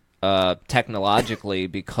respects technologically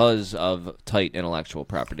because of tight intellectual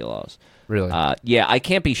property laws. Really? Yeah, I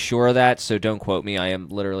can't be sure of that, so don't quote me. I am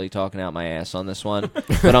literally talking out my ass on this one.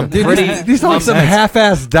 But I'm pretty... These are like some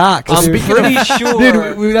half-ass docs. I'm dude. pretty sure...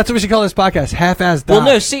 Dude, that's what we should call this podcast, half-ass docs. Well,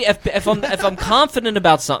 no. See, if I'm confident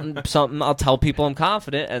about something, I'll tell people I'm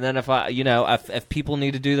confident, and then if if people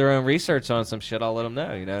need to do their own research on some shit, I'll let them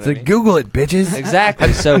know. You know what I mean? Google it, bitches.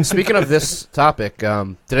 Exactly. So Speaking of this topic,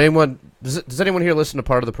 does anyone here listen to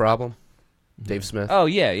Part of the Problem? Dave Smith. oh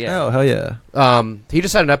yeah. Oh, hell yeah. He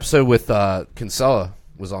just had an episode with Kinsella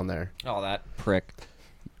was on there. Oh, that prick.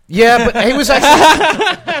 Yeah, but he was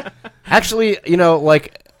actually,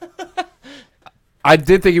 I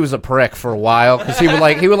did think he was a prick for a while because he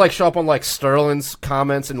would show up on like Sterling's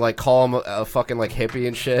comments and like call him a fucking like hippie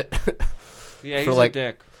and shit. Yeah, he's For, like, a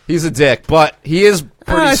dick. He's a dick, but he is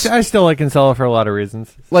pretty. I still like Kinsella for a lot of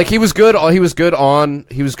reasons. Like he was good. He was good on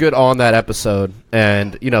that episode,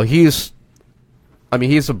 and he's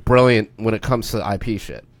a brilliant when it comes to IP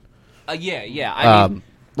shit. Yeah. I mean,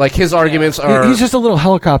 Like his arguments are. He's just a little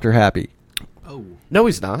helicopter happy. No,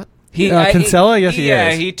 he's not. Kinsella? Yes, he is.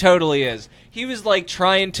 Yeah, he totally is. He was like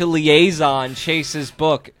trying to liaison Chase's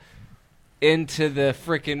book into the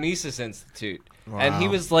frickin' Mises Institute, and he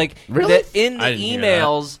was like, Really? that in the I didn't hear that.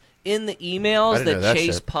 emails. In the emails didn't know that that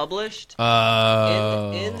Chase shit. published,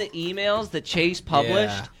 Oh. in the emails that Chase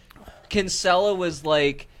published, Kinsella was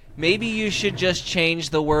like, maybe you should just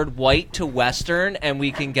change the word white to Western and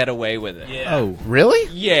we can get away with it. Yeah. Oh, Really?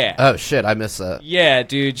 Yeah. Oh shit, I missed that. Yeah,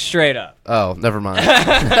 dude, straight up. Oh, never mind.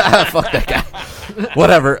 Fuck that guy.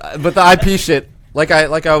 Whatever. But the IP shit, like I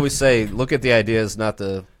always say, look at the ideas, not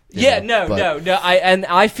the. No.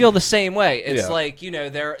 I feel the same way. It's Yeah. like,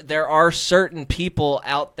 there are certain people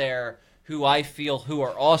out there who I feel who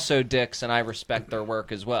are also dicks, and I respect their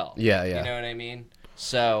work as well. Yeah. You know what I mean?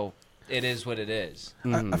 So it is what it is.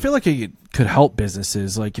 I feel like it could help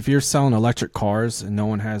businesses. Like if you're selling electric cars and no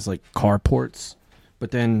one has like carports,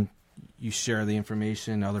 but then you share the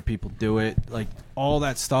information, other people do it. Like all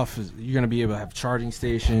that stuff is you're going to be able to have charging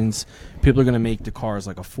stations. People are going to make the cars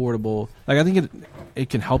like affordable. Like I think it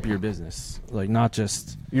can help your business. Like not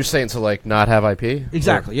just You're saying to like not have IP?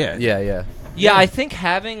 exactly. Yeah. Yeah. Yeah, I think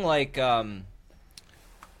having like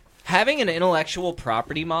having an intellectual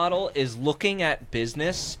property model is looking at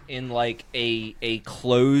business in like a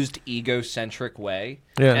closed egocentric way.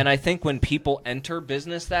 Yeah. And I think when people enter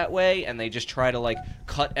business that way and they just try to like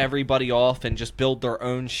cut everybody off and just build their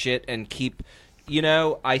own shit and keep,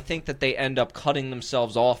 I think that they end up cutting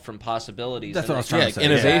themselves off from possibilities. That's And what I was they- trying to say.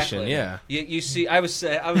 innovation. Exactly. Yeah. You see, I was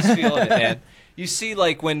feeling it, man. You see,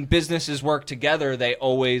 like when businesses work together, they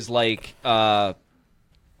always like.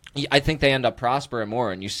 I think they end up prospering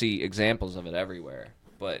more, and you see examples of it everywhere.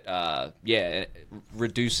 But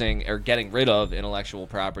reducing or getting rid of intellectual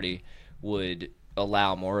property would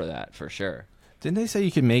allow more of that for sure. Didn't they say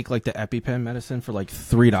you could make like the EpiPen medicine for like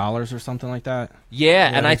 $3 or something like that?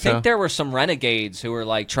 Yeah, and I think so. there were some renegades who were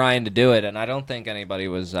like trying to do it, and I don't think anybody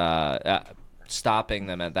was stopping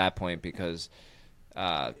them at that point because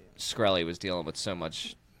Skrelly was dealing with so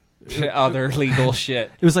much other legal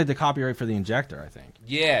shit. It was like the copyright for the injector, I think.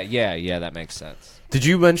 Yeah, that makes sense. Did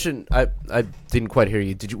you mention? I didn't quite hear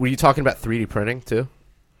you. Were you talking about 3D printing too?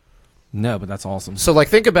 No, but that's awesome. So like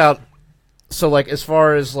think about, as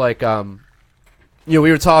far as like we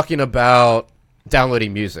were talking about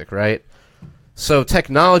downloading music, right? So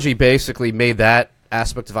technology basically made that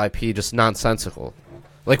aspect of IP just nonsensical.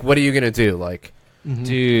 Like, what are you gonna do? Like,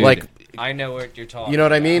 Dude, like, I know what you're talking. you know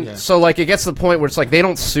what I mean? Yeah. So like, it gets to the point where it's like they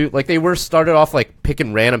don't sue. Like they were started off like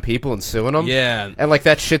picking random people and suing them. Yeah. And like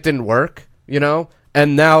that shit didn't work,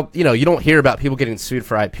 And now you don't hear about people getting sued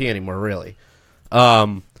for IP anymore, really.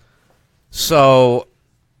 So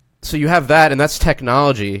you have that, and that's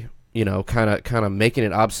technology, kind of making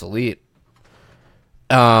it obsolete.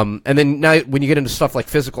 And then now when you get into stuff like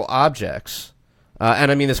physical objects,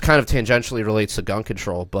 and I mean this kind of tangentially relates to gun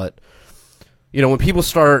control, but when people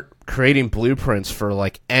start creating blueprints for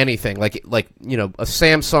like anything, like a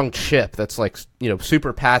Samsung chip that's like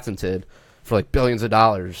super patented for like billions of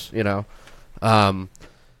dollars,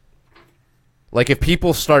 like if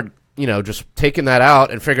people start just taking that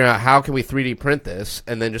out and figuring out how can we 3D print this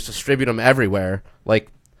and then just distribute them everywhere, like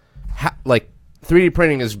 3D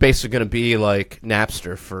printing is basically going to be like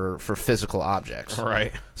Napster for physical objects.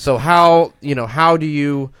 Right. So how do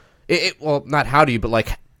you well, not how do you, but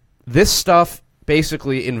like this stuff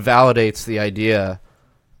basically invalidates the idea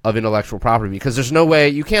of intellectual property because there's no way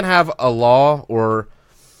you can't have a law or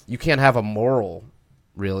you can't have a moral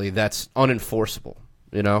really that's unenforceable,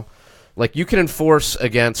 Like you can enforce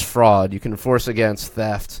against fraud, you can enforce against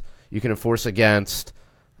theft, you can enforce against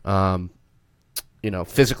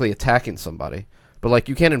physically attacking somebody. But like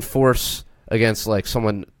you can't enforce against like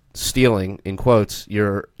someone stealing, in quotes,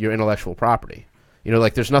 your intellectual property.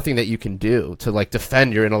 Like there's nothing that you can do to like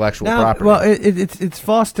defend your intellectual property. Well, it's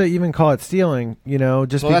false to even call it stealing.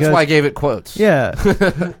 Just because. That's why I gave it quotes. Yeah,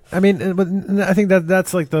 I mean, but I think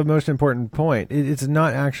that's like the most important point. It's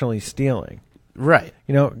not actually stealing. Right.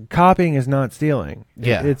 Copying is not stealing.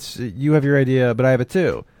 Yeah. It's you have your idea, but I have it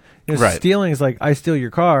too. Right. Stealing is like I steal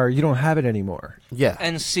your car, you don't have it anymore. Yeah.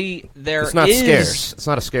 And see, It's not scarce. It's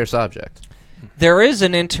not a scarce object. There is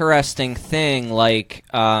an interesting thing, like,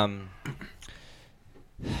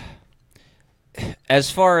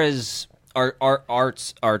 as far as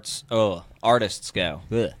artists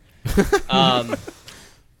go.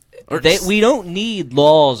 We don't need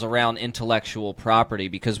laws around intellectual property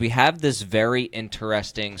because we have this very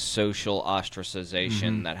interesting social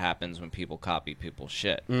ostracization that happens when people copy people's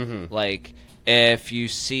shit. Like, if you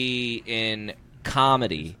see in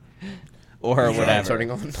comedy or whatever,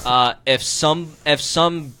 Turning on. if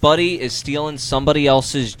somebody is stealing somebody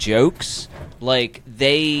else's jokes, like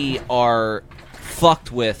they are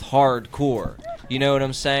fucked with hardcore. You know what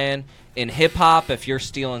I'm saying? In hip hop, if you're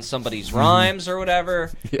stealing somebody's rhymes or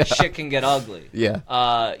whatever, shit can get ugly. Yeah.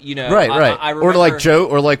 Right. I remember, or like Joe,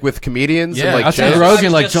 or like with comedians. Yeah, and like I've seen jokes. I was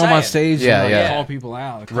Rogan like just jump on saying. stage Yeah, and yeah. call people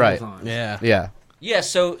out a couple Right. times. Yeah. Yeah. Yeah,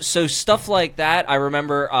 so stuff like that. I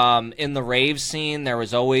remember in the rave scene, there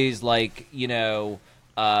was always like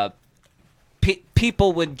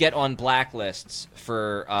people would get on blacklists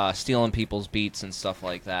for stealing people's beats and stuff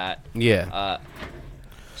like that. Yeah.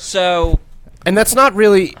 So. And that's not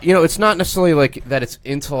really, it's not necessarily like that it's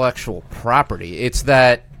intellectual property. It's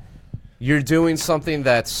that you're doing something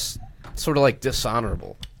that's sort of like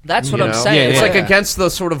dishonorable. That's what you I'm know? saying. It's Like, like against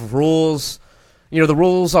the sort of rules. The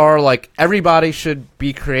rules are like everybody should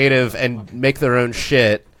be creative and make their own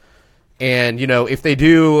shit. And, if they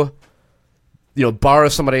do borrow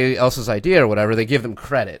somebody else's idea or whatever, they give them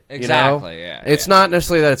credit. Exactly, You know? yeah, It's not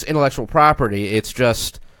necessarily that it's intellectual property. It's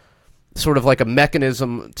just sort of like a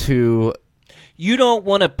mechanism to. You don't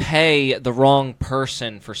want to pay the wrong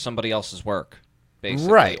person for somebody else's work,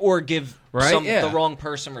 basically. Right. Or give Right, yeah. the wrong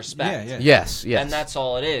person respect. Yeah. Yes. And that's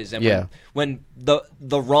all it is. And Yeah. when the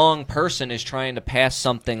wrong person is trying to pass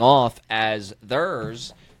something off as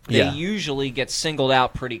theirs, they Yeah. usually get singled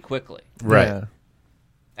out pretty quickly. Right.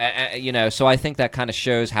 Yeah. So I think that kind of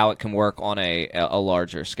shows how it can work on a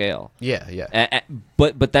larger scale. Yeah.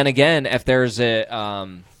 But then again, if there's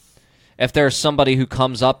if there's somebody who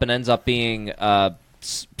comes up and ends up being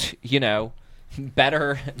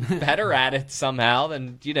better at it somehow,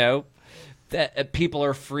 then that people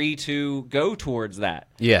are free to go towards that.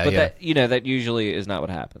 Yeah, but yeah. that usually is not what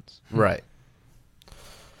happens. Right.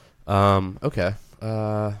 Okay.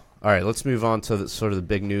 All right. Let's move on to sort of the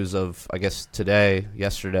big news of, I guess,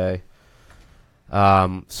 yesterday.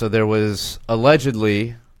 So there was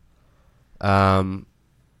allegedly,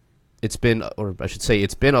 it's been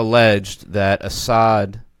alleged that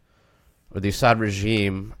Assad, or the Assad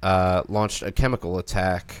regime, launched a chemical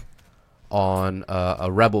attack on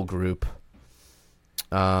a rebel group,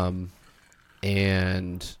 and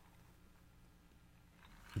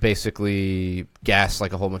basically gassed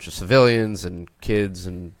like a whole bunch of civilians and kids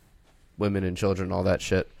and women and children, all that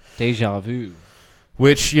shit. Deja vu.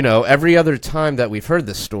 Which, every other time that we've heard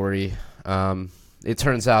this story, it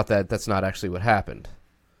turns out that that's not actually what happened.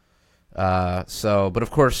 But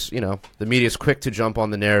of course, the media's quick to jump on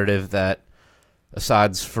the narrative that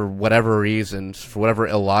Assad's, for whatever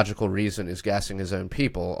illogical reason, is gassing his own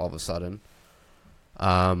people all of a sudden.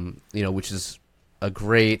 Which is a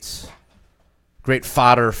great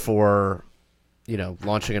fodder for,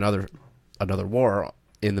 launching another war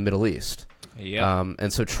in the Middle East. Yeah.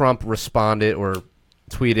 And so Trump responded or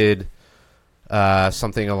tweeted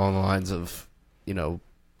something along the lines of,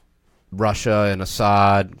 Russia and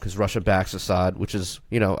Assad, because Russia backs Assad, which is,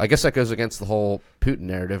 I guess that goes against the whole Putin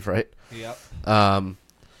narrative, right? Yep.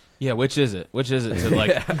 Yeah, which is it? So,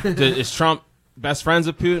 is Trump best friends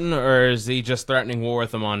with Putin, or is he just threatening war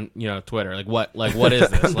with him on Twitter? What is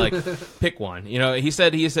this? Pick one. He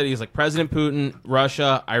said he's like, President Putin,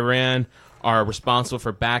 Russia, Iran are responsible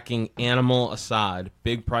for backing Animal Assad.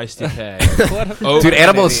 Big price to pay. Dude,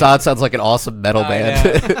 Animal Assad sounds like an awesome metal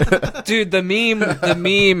band. Dude, the meme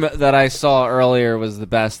that I saw earlier was the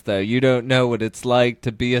best though. You don't know what it's like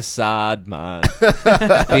to be Assad, man.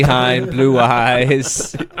 Behind blue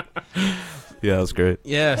eyes. Yeah, that was great.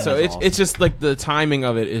 Yeah, so it's just like the timing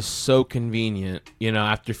of it is so convenient.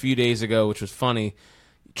 After a few days ago, which was funny,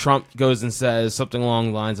 Trump goes and says something along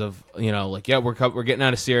the lines of, yeah, we're getting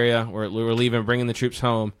out of Syria, we're leaving, bringing the troops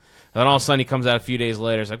home. And then all of a sudden he comes out a few days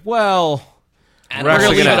later, it's like, well, we're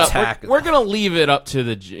actually going to attack. We're going to leave it up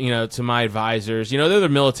to to my advisors. They're the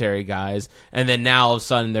military guys, and then now all of a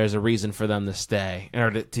sudden there's a reason for them to stay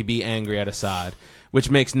or to be angry at Assad, which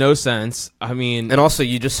makes no sense. I mean, and also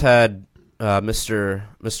you just had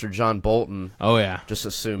Mr. John Bolton. Oh yeah, just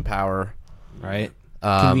assume power, right?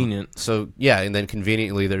 Convenient. So yeah, and then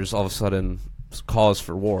conveniently, there's all of a sudden cause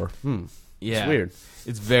for war. Yeah, it's weird.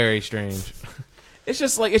 It's very strange. It's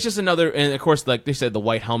just another, and of course, like they said, the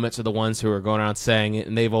white helmets are the ones who are going around saying it,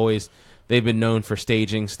 and they've been known for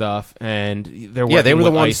staging stuff, and they were the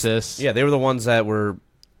ones. ISIS. Yeah, they were the ones that were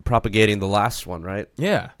propagating the last one, right?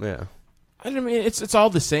 Yeah. I mean, it's all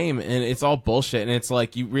the same, and it's all bullshit, and it's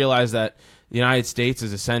like you realize that the United States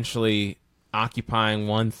is essentially occupying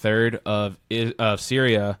 1/3 of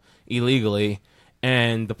Syria illegally,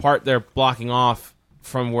 and the part they're blocking off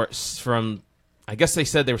from I guess they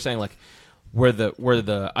said they were saying like where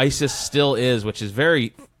the ISIS still is, which is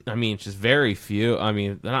just very few. I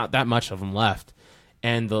mean, not that much of them left,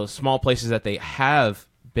 and the small places that they have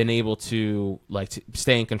been able to to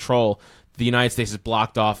stay in control, the United States has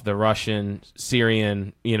blocked off the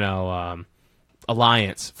Russian-Syrian,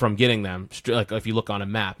 alliance from getting them. Like if you look on a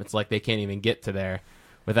map, it's like they can't even get to there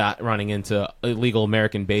without running into illegal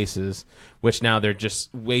American bases, which now they're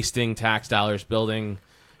just wasting tax dollars building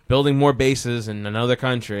more bases in another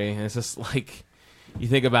country. And it's just like, you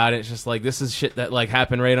think about it, it's just like, this is shit that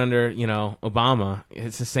happened right under Obama.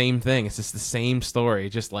 It's the same thing. It's just the same story.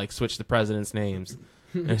 Just switch the president's names.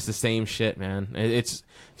 And it's the same shit, man. It's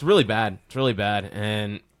really bad. It's really bad.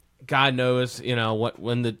 And God knows,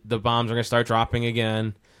 when the bombs are going to start dropping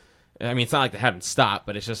again. I mean, it's not like they haven't stopped,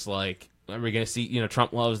 but it's just like, are we going to see,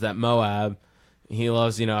 Trump loves that Moab. He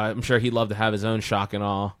loves, I'm sure he'd love to have his own shock and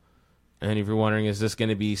awe. And if you're wondering, is this going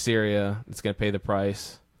to be Syria that's going to pay the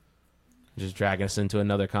price? Just dragging us into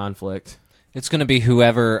another conflict. It's going to be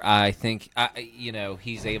whoever I think,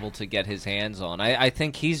 he's able to get his hands on. I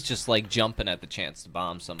think he's just like jumping at the chance to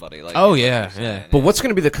bomb somebody. Like, Oh, yeah, yeah. But what's going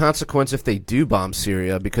to be the consequence if they do bomb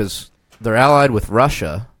Syria? Because they're allied with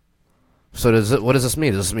Russia. So what does this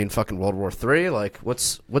mean? Does this mean fucking World War III? Like,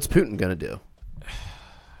 what's Putin going to do?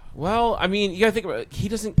 Well, I mean, you got to think about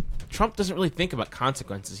it. Trump doesn't really think about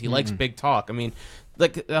consequences. He likes big talk. I mean,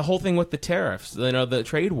 like the whole thing with the tariffs, the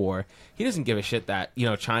trade war. He doesn't give a shit that,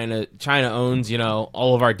 China owns,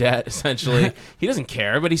 all of our debt, essentially. He doesn't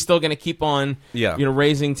care, but he's still going to keep on,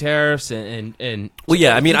 raising tariffs and Well,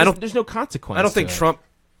 yeah, I mean, there's no consequence. I don't think to it. Trump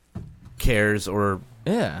cares or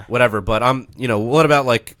Yeah. whatever, but what about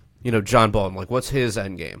like, John Bolton? Like, what's his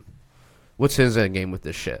end game? What's his end game with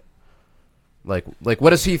this shit? Like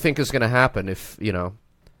what does he think is going to happen if,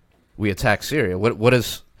 we attack Syria? What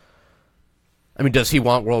is... I mean, does he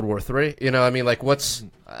want World War III?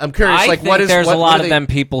 I'm curious. I think there's a lot of them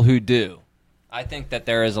people who do. I think that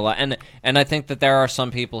there is a lot, and I think that there are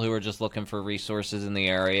some people who are just looking for resources in the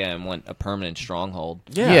area and want a permanent stronghold.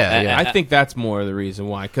 Yeah. I think that's more the reason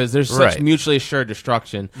why, because there's such mutually assured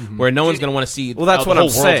destruction where no one's going to want to see. Well, that's what I'm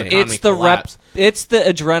saying. It's it's the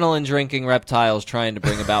adrenaline drinking reptiles trying to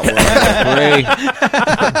bring about World War III.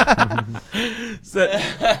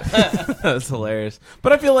 That's hilarious.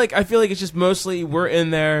 But I feel like it's just mostly we're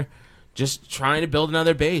in there just trying to build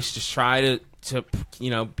another base, just try to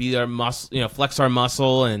be our muscle, flex our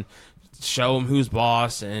muscle and show them who's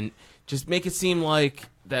boss, and just make it seem like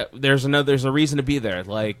that there's a reason to be there.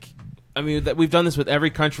 Like, I mean, that we've done this with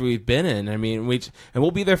every country we've been in. I mean,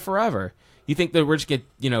 we'll be there forever. You think that we're just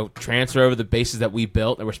gonna transfer over the bases that we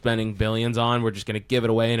built that we're spending billions on? We're just gonna give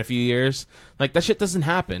it away in a few years? Like, that shit doesn't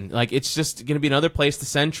happen. Like, it's just gonna be another place to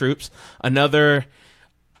send troops,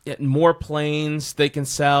 more planes they can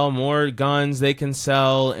sell, more guns they can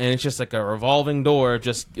sell, and it's just like a revolving door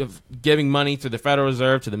of giving money to the Federal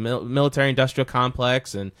Reserve, to the military-industrial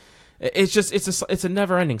complex, and it's a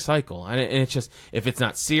never-ending cycle. And it's just, if it's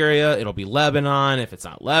not Syria, it'll be Lebanon. If it's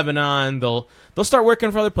not Lebanon, they'll start working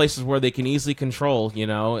for other places where they can easily control,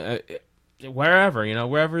 wherever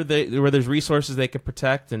where there's resources they can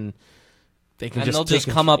protect, and they'll just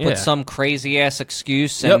come up with some crazy ass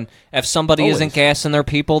excuse, and if somebody isn't gassing their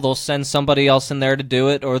people, they'll send somebody else in there to do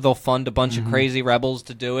it, or they'll fund a bunch of crazy rebels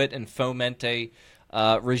to do it and foment a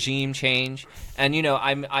regime change. And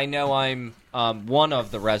I know I'm one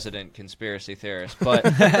of the resident conspiracy theorists, but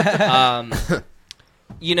a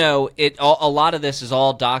lot of this is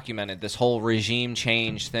all documented. This whole regime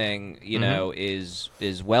change thing, is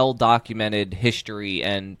well documented history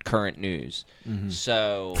and current news.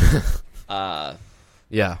 So.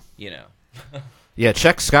 Yeah.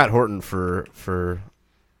 Check Scott Horton for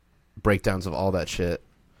breakdowns of all that shit.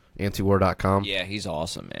 Antiwar.com. Yeah, he's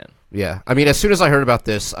awesome, man. Yeah. I mean, as soon as I heard about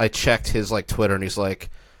this, I checked his Twitter, and he's like,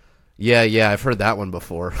 yeah, I've heard that one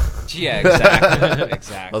before. Yeah,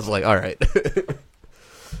 exactly. I was like, all right.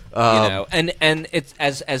 And it's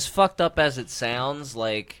as fucked up as it sounds,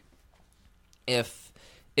 like if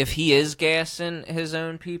he is gassing his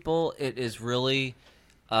own people, it is really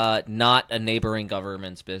not a neighboring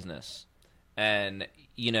government's business. And,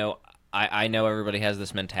 I know everybody has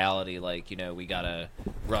this mentality, like, we gotta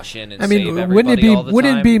rush in and save everybody all the time.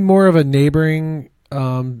 Wouldn't it be more of a neighboring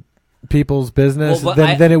people's business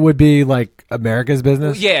than it would be, like, America's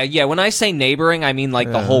business? Yeah. When I say neighboring, I mean, like,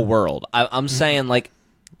 the whole world. I'm saying, like,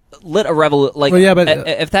 lit a revolution. Like, but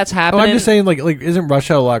if that's happening... I'm just saying, like, isn't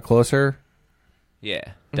Russia a lot closer?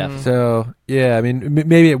 Yeah, definitely. So, yeah, I mean,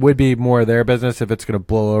 maybe it would be more their business if it's going to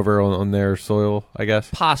blow over on their soil, I guess.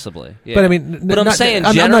 Possibly, yeah. But I mean, I'm saying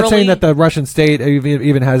I'm not saying that the Russian state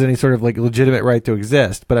even has any sort of like legitimate right to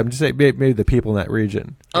exist, but I'm just saying maybe the people in that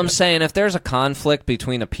region. I'm saying if there's a conflict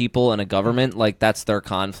between a people and a government, like that's their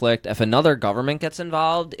conflict. If another government gets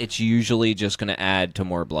involved, it's usually just going to add to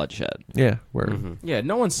more bloodshed. Yeah, yeah.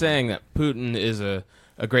 No one's saying that Putin is a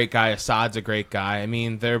great guy. Assad's a great guy. I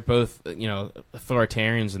mean, they're both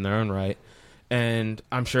authoritarians in their own right, and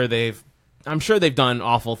I'm sure they've done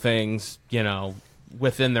awful things,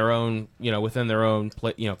 within their own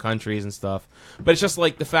countries and stuff. But it's just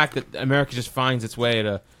like the fact that America just finds its way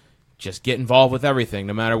to just get involved with everything,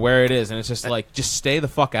 no matter where it is, and it's just like, just stay the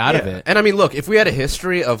fuck out of it. And I mean, look, if we had a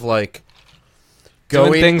history of like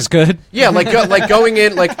doing things good, yeah, like going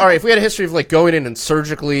in, like, all right, if we had a history of like going in and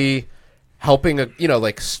surgically helping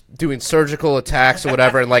doing surgical attacks or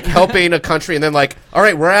whatever, and like helping a country, and then like, all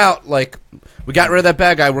right, we're out, like we got rid of that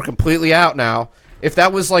bad guy, we're completely out now. If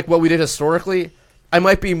that was like what we did historically, I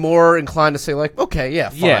might be more inclined to say like, okay, yeah,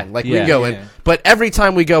 fine, we can go in. But every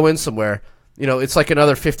time we go in somewhere, it's like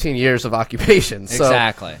another 15 years of occupation. So,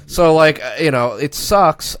 Exactly. So, like, it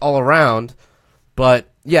sucks all around. But,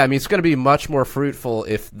 yeah, I mean, it's going to be much more fruitful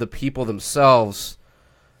if the people themselves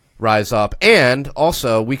rise up. And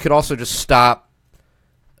also, we could also just stop,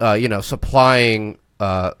 supplying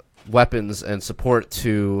weapons and support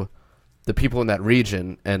to the people in that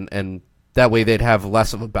region. And that way they'd have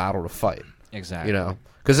less of a battle to fight. Exactly.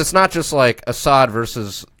 Because it's not just like Assad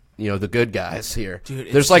versus the good guys here. Dude,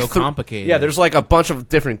 it's there's like so complicated. Yeah, there's like a bunch of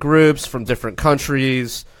different groups from different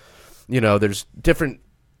countries. There's different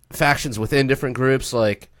factions within different groups.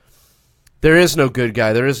 Like, there is no good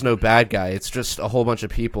guy, there is no bad guy. It's just a whole bunch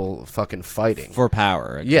of people fucking fighting For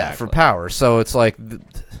power. Exactly. Yeah, for power. So it's like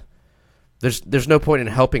there's no point in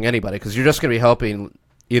helping anybody because you're just going to be helping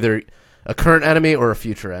either a current enemy or a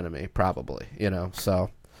future enemy, probably.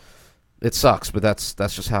 So it sucks, but that's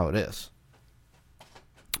just how it is.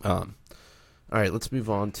 All right, let's move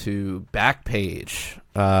on to Backpage.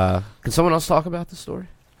 Can someone else talk about this story?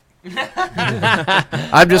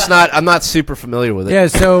 I'm not super familiar with it. Yeah.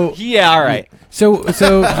 So Yeah, all right. so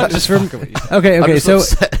just from okay. I'm just So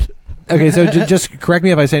upset. okay. So just correct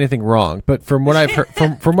me if I say anything wrong. But from what I've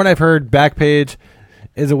heard, from what I've heard, Backpage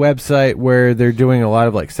is a website where they're doing a lot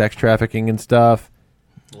of like sex trafficking and stuff.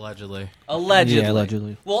 Allegedly. Allegedly. Yeah,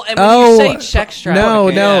 allegedly. Well, and when you say sex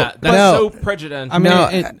trafficking... no. Yeah, that's no. so prejudicial. I mean,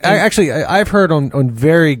 No, I've heard on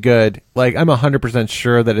very good. Like, I'm 100%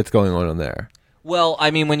 sure that it's going on there. Well,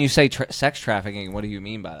 I mean, when you say sex trafficking, what do you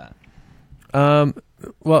mean by that?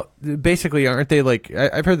 Well, basically, aren't they like?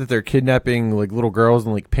 I've heard that they're kidnapping like little girls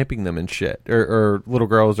and like pimping them and shit, or little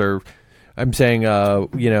girls, or I'm saying,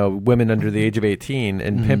 women under the age of 18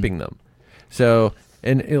 and pimping them. So,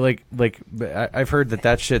 and I've heard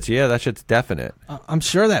that shit's definite. I'm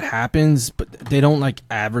sure that happens, but they don't like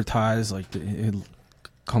advertise like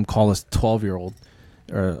come call us 12-year-old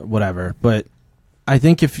or whatever. But I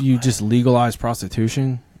think if you just legalize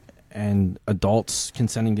prostitution and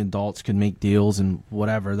consenting adults could make deals and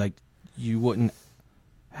whatever, like you wouldn't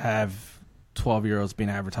have 12-year-olds being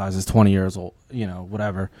advertised as 20 years old,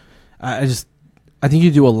 whatever. I think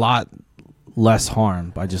you do a lot less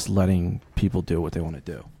harm by just letting people do what they want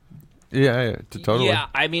to do. Yeah, totally. Yeah,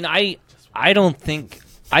 I mean, I don't think...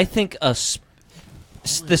 I think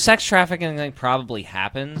the sex trafficking thing probably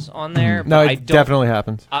happens on there. No, but it definitely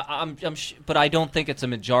happens. But I don't think it's a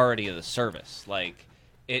majority of the service. Like,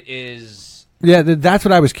 it is... Yeah, that's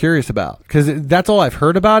what I was curious about because that's all I've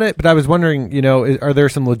heard about it. But I was wondering, are there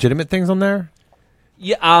some legitimate things on there?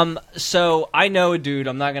 Yeah. So I know a dude.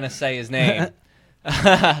 I'm not gonna say his name,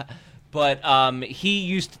 but he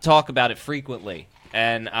used to talk about it frequently,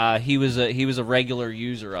 and he was a regular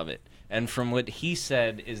user of it. And from what he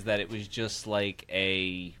said is that it was just like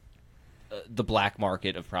the black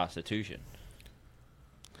market of prostitution.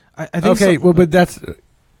 I think Okay, well, but it's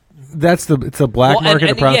a black market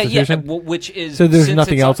of prostitution. Yeah, which is so there's since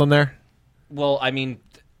nothing it's else on there. Well, I mean,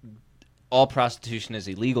 all prostitution is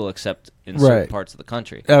illegal except in certain Right. parts of the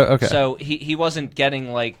country. Oh, okay. So he wasn't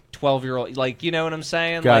getting like 12-year-old, like, you know what I'm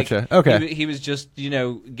saying? Gotcha. Like, Okay. He was just,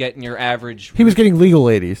 getting your average. He was getting legal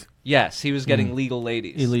ladies. Yes, he was getting legal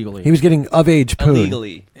ladies. illegally. He was getting of age poon.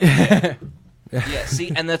 Illegally. Yeah,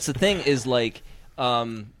 see, and that's the thing is like,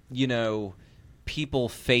 people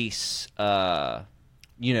face,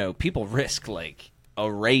 people risk like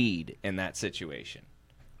a raid in that situation.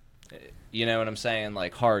 You know what I'm saying?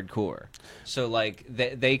 Like hardcore. So like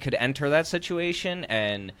they could enter that situation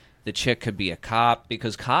and the chick could be a cop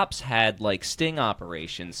because cops had like sting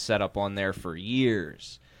operations set up on there for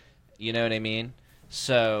years. You know what I mean?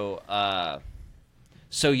 So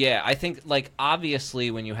yeah, I think like obviously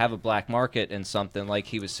when you have a black market and something like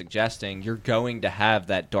he was suggesting, you're going to have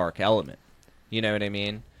that dark element. You know what I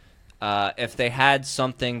mean? If they had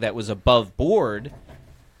something that was above board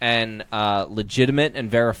and legitimate and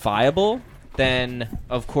verifiable, then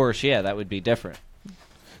of course, yeah, that would be different.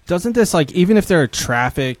 Doesn't this, like, even if they're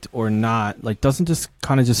trafficked or not, like, doesn't this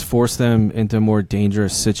kind of just force them into more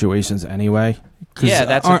dangerous situations anyway? Yeah,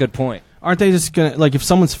 that's a good point. Aren't they just going to, like, if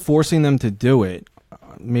someone's forcing them to do it,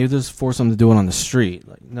 maybe they'll just force them to do it on the street.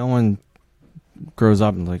 Like, no one grows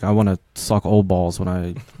up and, like, I want to suck old balls when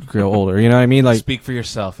I grow older. You know what I mean? Like, Speak for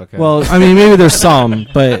yourself, okay? well, I mean, maybe there's some,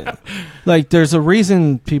 but, like, there's a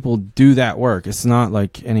reason people do that work. It's not,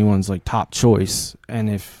 like, anyone's, like, top choice. And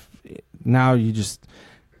if now you just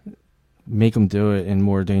make them do it in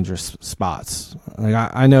more dangerous spots.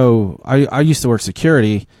 Like I know I used to work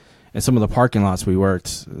security, and some of the parking lots we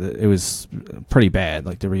worked, it was pretty bad.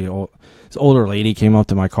 Like this older lady came up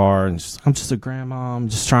to my car and she's, I'm just a grandma. I'm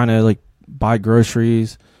just trying to like buy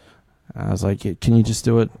groceries. I was like, can you just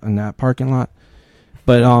do it in that parking lot?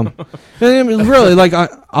 But I mean, really, like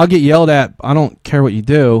I'll get yelled at. I don't care what you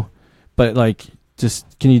do, but like,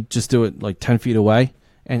 just can you just do it like 10 feet away?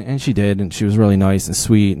 And she did, and she was really nice and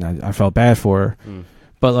sweet, and I felt bad for her.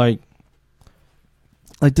 But like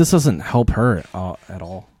this doesn't help her at all. I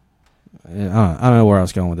don't know where I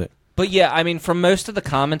was going with it. But yeah, I mean, from most of the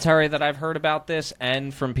commentary that I've heard about this,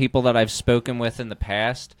 and from people that I've spoken with in the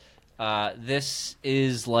past, this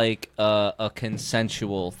is like a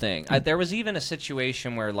consensual thing. There was even a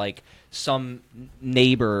situation where like some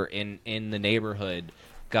neighbor in the neighborhood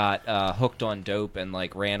got hooked on dope and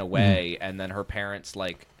like ran away, and then her parents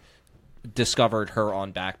like discovered her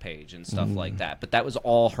on Backpage and stuff like that. But that was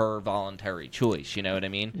all her voluntary choice. You know what I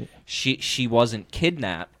mean? Yeah. She wasn't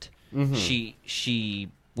kidnapped. She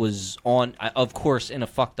was on, of course, in a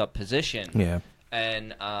fucked up position. Yeah.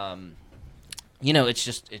 And you know, it's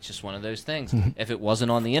just one of those things. If it wasn't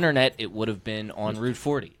on the internet, it would have been on Route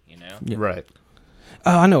 40. You know? Yeah. Right.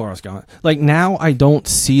 I know where I was going. Like now, I don't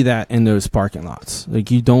see that in those parking lots. Like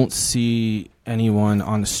you don't see anyone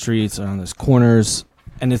on the streets or on those corners,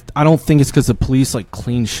 and I don't think it's because the police like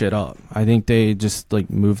clean shit up. I think they just like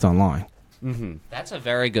moved online. That's a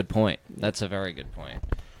very good point.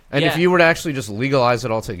 And if you were to actually just legalize it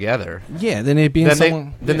altogether, yeah, then they'd be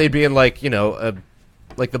in then they'd be in like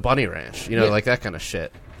like the Bunny Ranch, like that kind of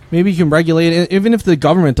shit. Maybe you can regulate it, even if the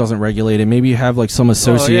government doesn't regulate it. Maybe you have like some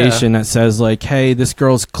association that says like, "Hey, this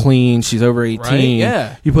girl's clean. She's over 18." Right?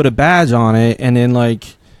 Yeah. You put a badge on it, and then like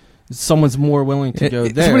someone's more willing to go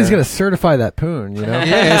there. Somebody's gonna certify that poon, you know?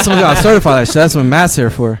 Yeah, someone's got to certify that shit. That's what Matt's here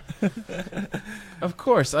for. Of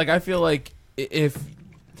course. Like I feel like if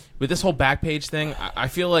with this whole Backpage thing, I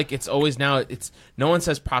feel like it's always now no one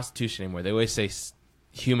says prostitution anymore. They always say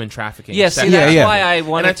human trafficking. Yeah, see, that's why I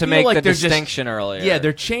wanted to make the distinction earlier. Yeah,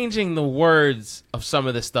 they're changing the words of some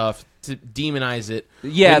of this stuff to demonize it.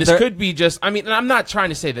 Yeah, and this could be just. I mean, I'm not trying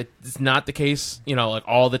to say that it's not the case. Like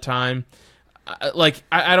all the time.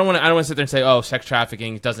 I don't want to sit there and say, oh, sex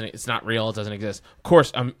trafficking it's not real, it doesn't exist. Of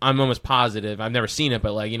course, I'm almost positive. I've never seen it,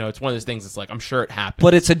 but it's one of those things. It's like I'm sure it happens.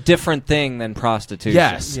 But it's a different thing than prostitution.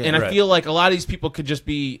 Yes, yeah, and I feel like a lot of these people could just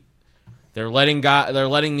be. They're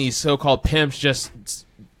letting these so-called pimps just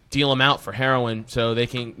deal them out for heroin, so they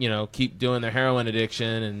can keep doing their heroin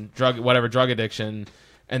addiction and drug addiction,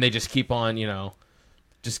 and they just keep on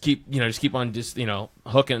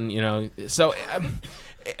hooking So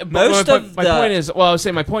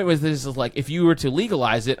my point was this is like if you were to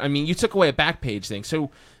legalize it, I mean you took away a Backpage thing, so.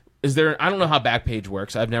 Is there? I don't know how Backpage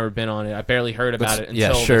works. I've never been on it. I barely heard about it.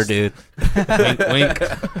 Yeah, sure, dude. Wink, wink.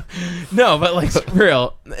 No, but like for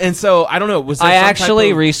real. And so I don't know. Was there I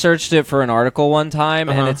actually researched it for an article one time,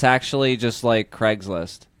 and it's actually just like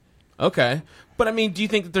Craigslist. Okay, but I mean, do you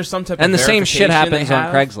think that there's some type of and the same shit happens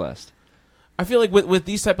on Craigslist? I feel like with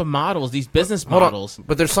these type of models, these business models.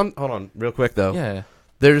 But there's some. Hold on, real quick though. Yeah.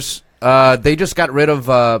 There's. They just got rid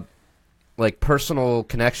of like personal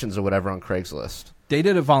connections or whatever on Craigslist. They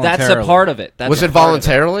did it voluntarily. That's a part of it. Was it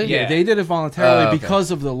voluntarily? Yeah, they did it voluntarily because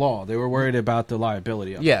of the law. They were worried about the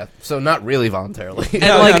liability of it. Yeah, so not really voluntarily.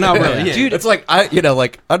 No, not really. Yeah. Dude, it's like I'm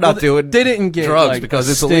not doing they didn't get drugs because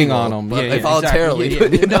it's sting illegal on them. But Yeah, voluntarily.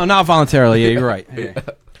 Exactly. Yeah. No, not voluntarily. Yeah, you're right. Yeah.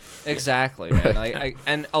 Exactly, man.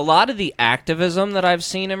 And a lot of the activism that I've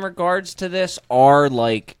seen in regards to this are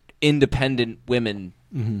like independent women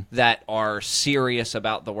that are serious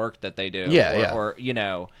about the work that they do. Or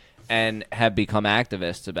and have become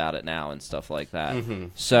activists about it now and stuff like that.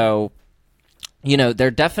 So,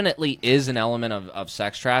 there definitely is an element of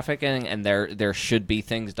sex trafficking, and there should be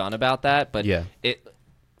things done about that. But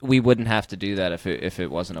we wouldn't have to do that if it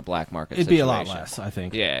wasn't a black market It'd situation. be a lot less, I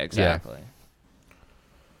think. Yeah, exactly.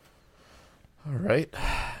 All right.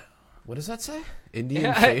 What does that say?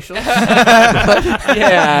 Indian facials?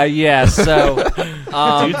 Yeah. So, do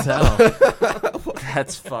tell.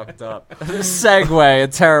 That's fucked up. Segue, a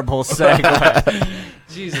terrible segue.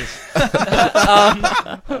 Jesus.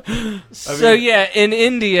 In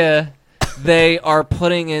India, they are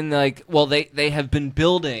putting in they have been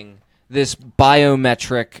building this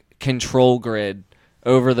biometric control grid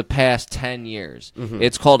over the past 10 years.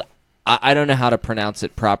 It's called. I don't know how to pronounce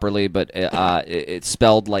it properly, but it's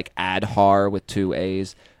spelled like Aadhaar with 2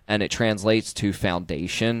 A's, and it translates to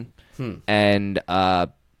foundation. And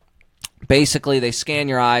basically, they scan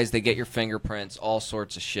your eyes, they get your fingerprints, all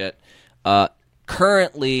sorts of shit.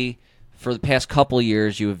 Currently, for the past couple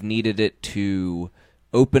years, you have needed it to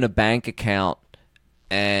open a bank account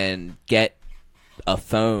and get a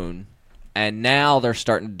phone. And now they're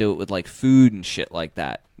starting to do it with like food and shit like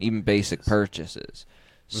that, even basic purchases.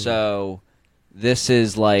 So this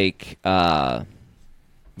is like, full-blown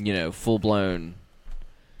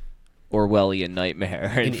Orwellian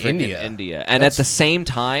nightmare In freaking India. And at the same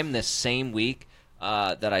time, this same week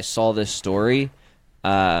that I saw this story,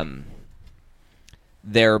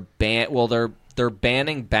 they're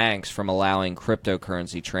banning banks from allowing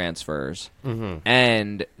cryptocurrency transfers,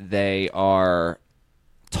 and they are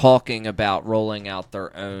talking about rolling out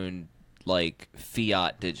their own like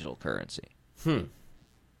fiat digital currency.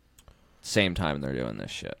 Same time they're doing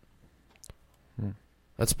this shit.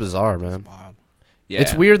 That's bizarre, man. Wow. Yeah,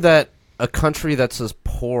 It's weird that a country that's as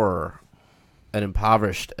poor and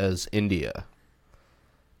impoverished as India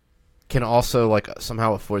can also like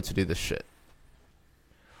somehow afford to do this shit.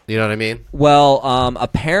 You know what I mean? Well,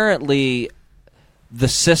 apparently the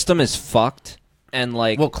system is fucked, and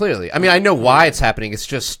like, Well, clearly. I mean, I know why it's happening. It's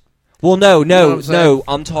just no, know what I'm saying?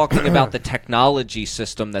 I'm talking about the technology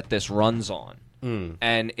system that this runs on,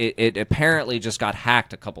 and it apparently just got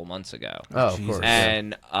hacked a couple months ago. of course.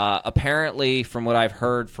 And apparently, from what I've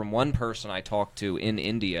heard from one person I talked to in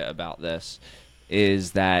India about this,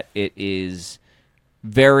 is that it is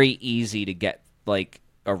very easy to get like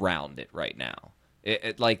around it right now.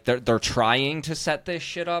 Like they're trying to set this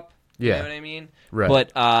shit up. Yeah. You know what I mean? Right.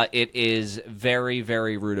 But it is very,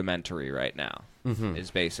 very rudimentary right now. Is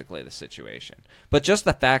basically the situation. But just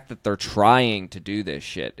the fact that they're trying to do this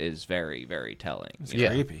shit is very, very telling. It's you know?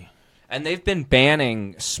 creepy. And they've been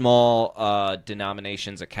banning small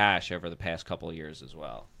denominations of cash over the past couple of years as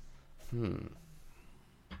well.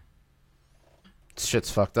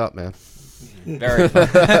 Shit's fucked up, man. Very.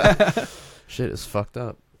 Shit is fucked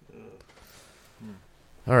up.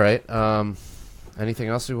 All right. Anything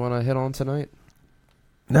else we want to hit on tonight?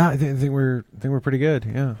 No, I think we're pretty good.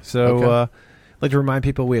 Yeah. So, Okay. I'd like to remind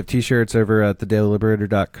people we have T-shirts over at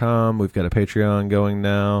thedailyliberator.com. We've got a Patreon going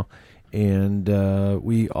now, and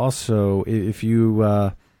we also, if you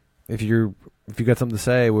got something to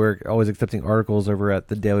say, we're always accepting articles over at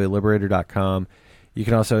thedailyliberator.com. You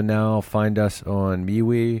can also now find us on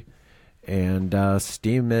MeWe and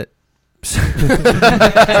Steam it. Yeah,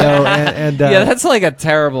 that's like a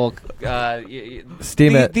terrible.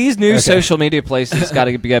 Steam it. These new Okay. social media places got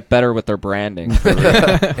to get better with their branding. and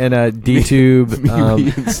DTube.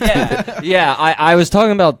 Yeah. I was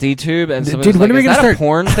talking about DTube, and someone Dude, was when like, are we "Is gonna that start- a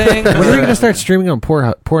porn thing?" When are we going to start streaming on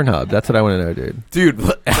Pornhub? That's what I want to know, dude. Dude,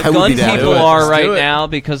 Gun people are Let's right do it. now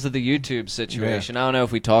because of the YouTube situation. I don't know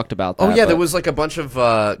if we talked about that. Oh yeah, there but was like a bunch of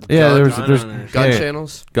There's gun yeah,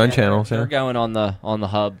 channels. gun channels. They're Yeah. going on the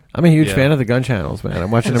hub. I'm a huge Yeah. fan of the gun channels, man.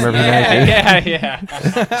 I'm watching them every night.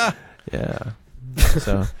 yeah. Yeah.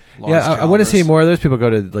 So Large yeah, I want to see calibers. more of those people go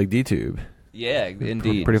to like DTube. Yeah,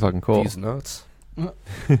 indeed. Pretty fucking cool. These nuts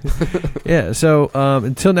Yeah. So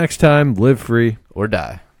until next time, live free. or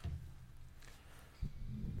die.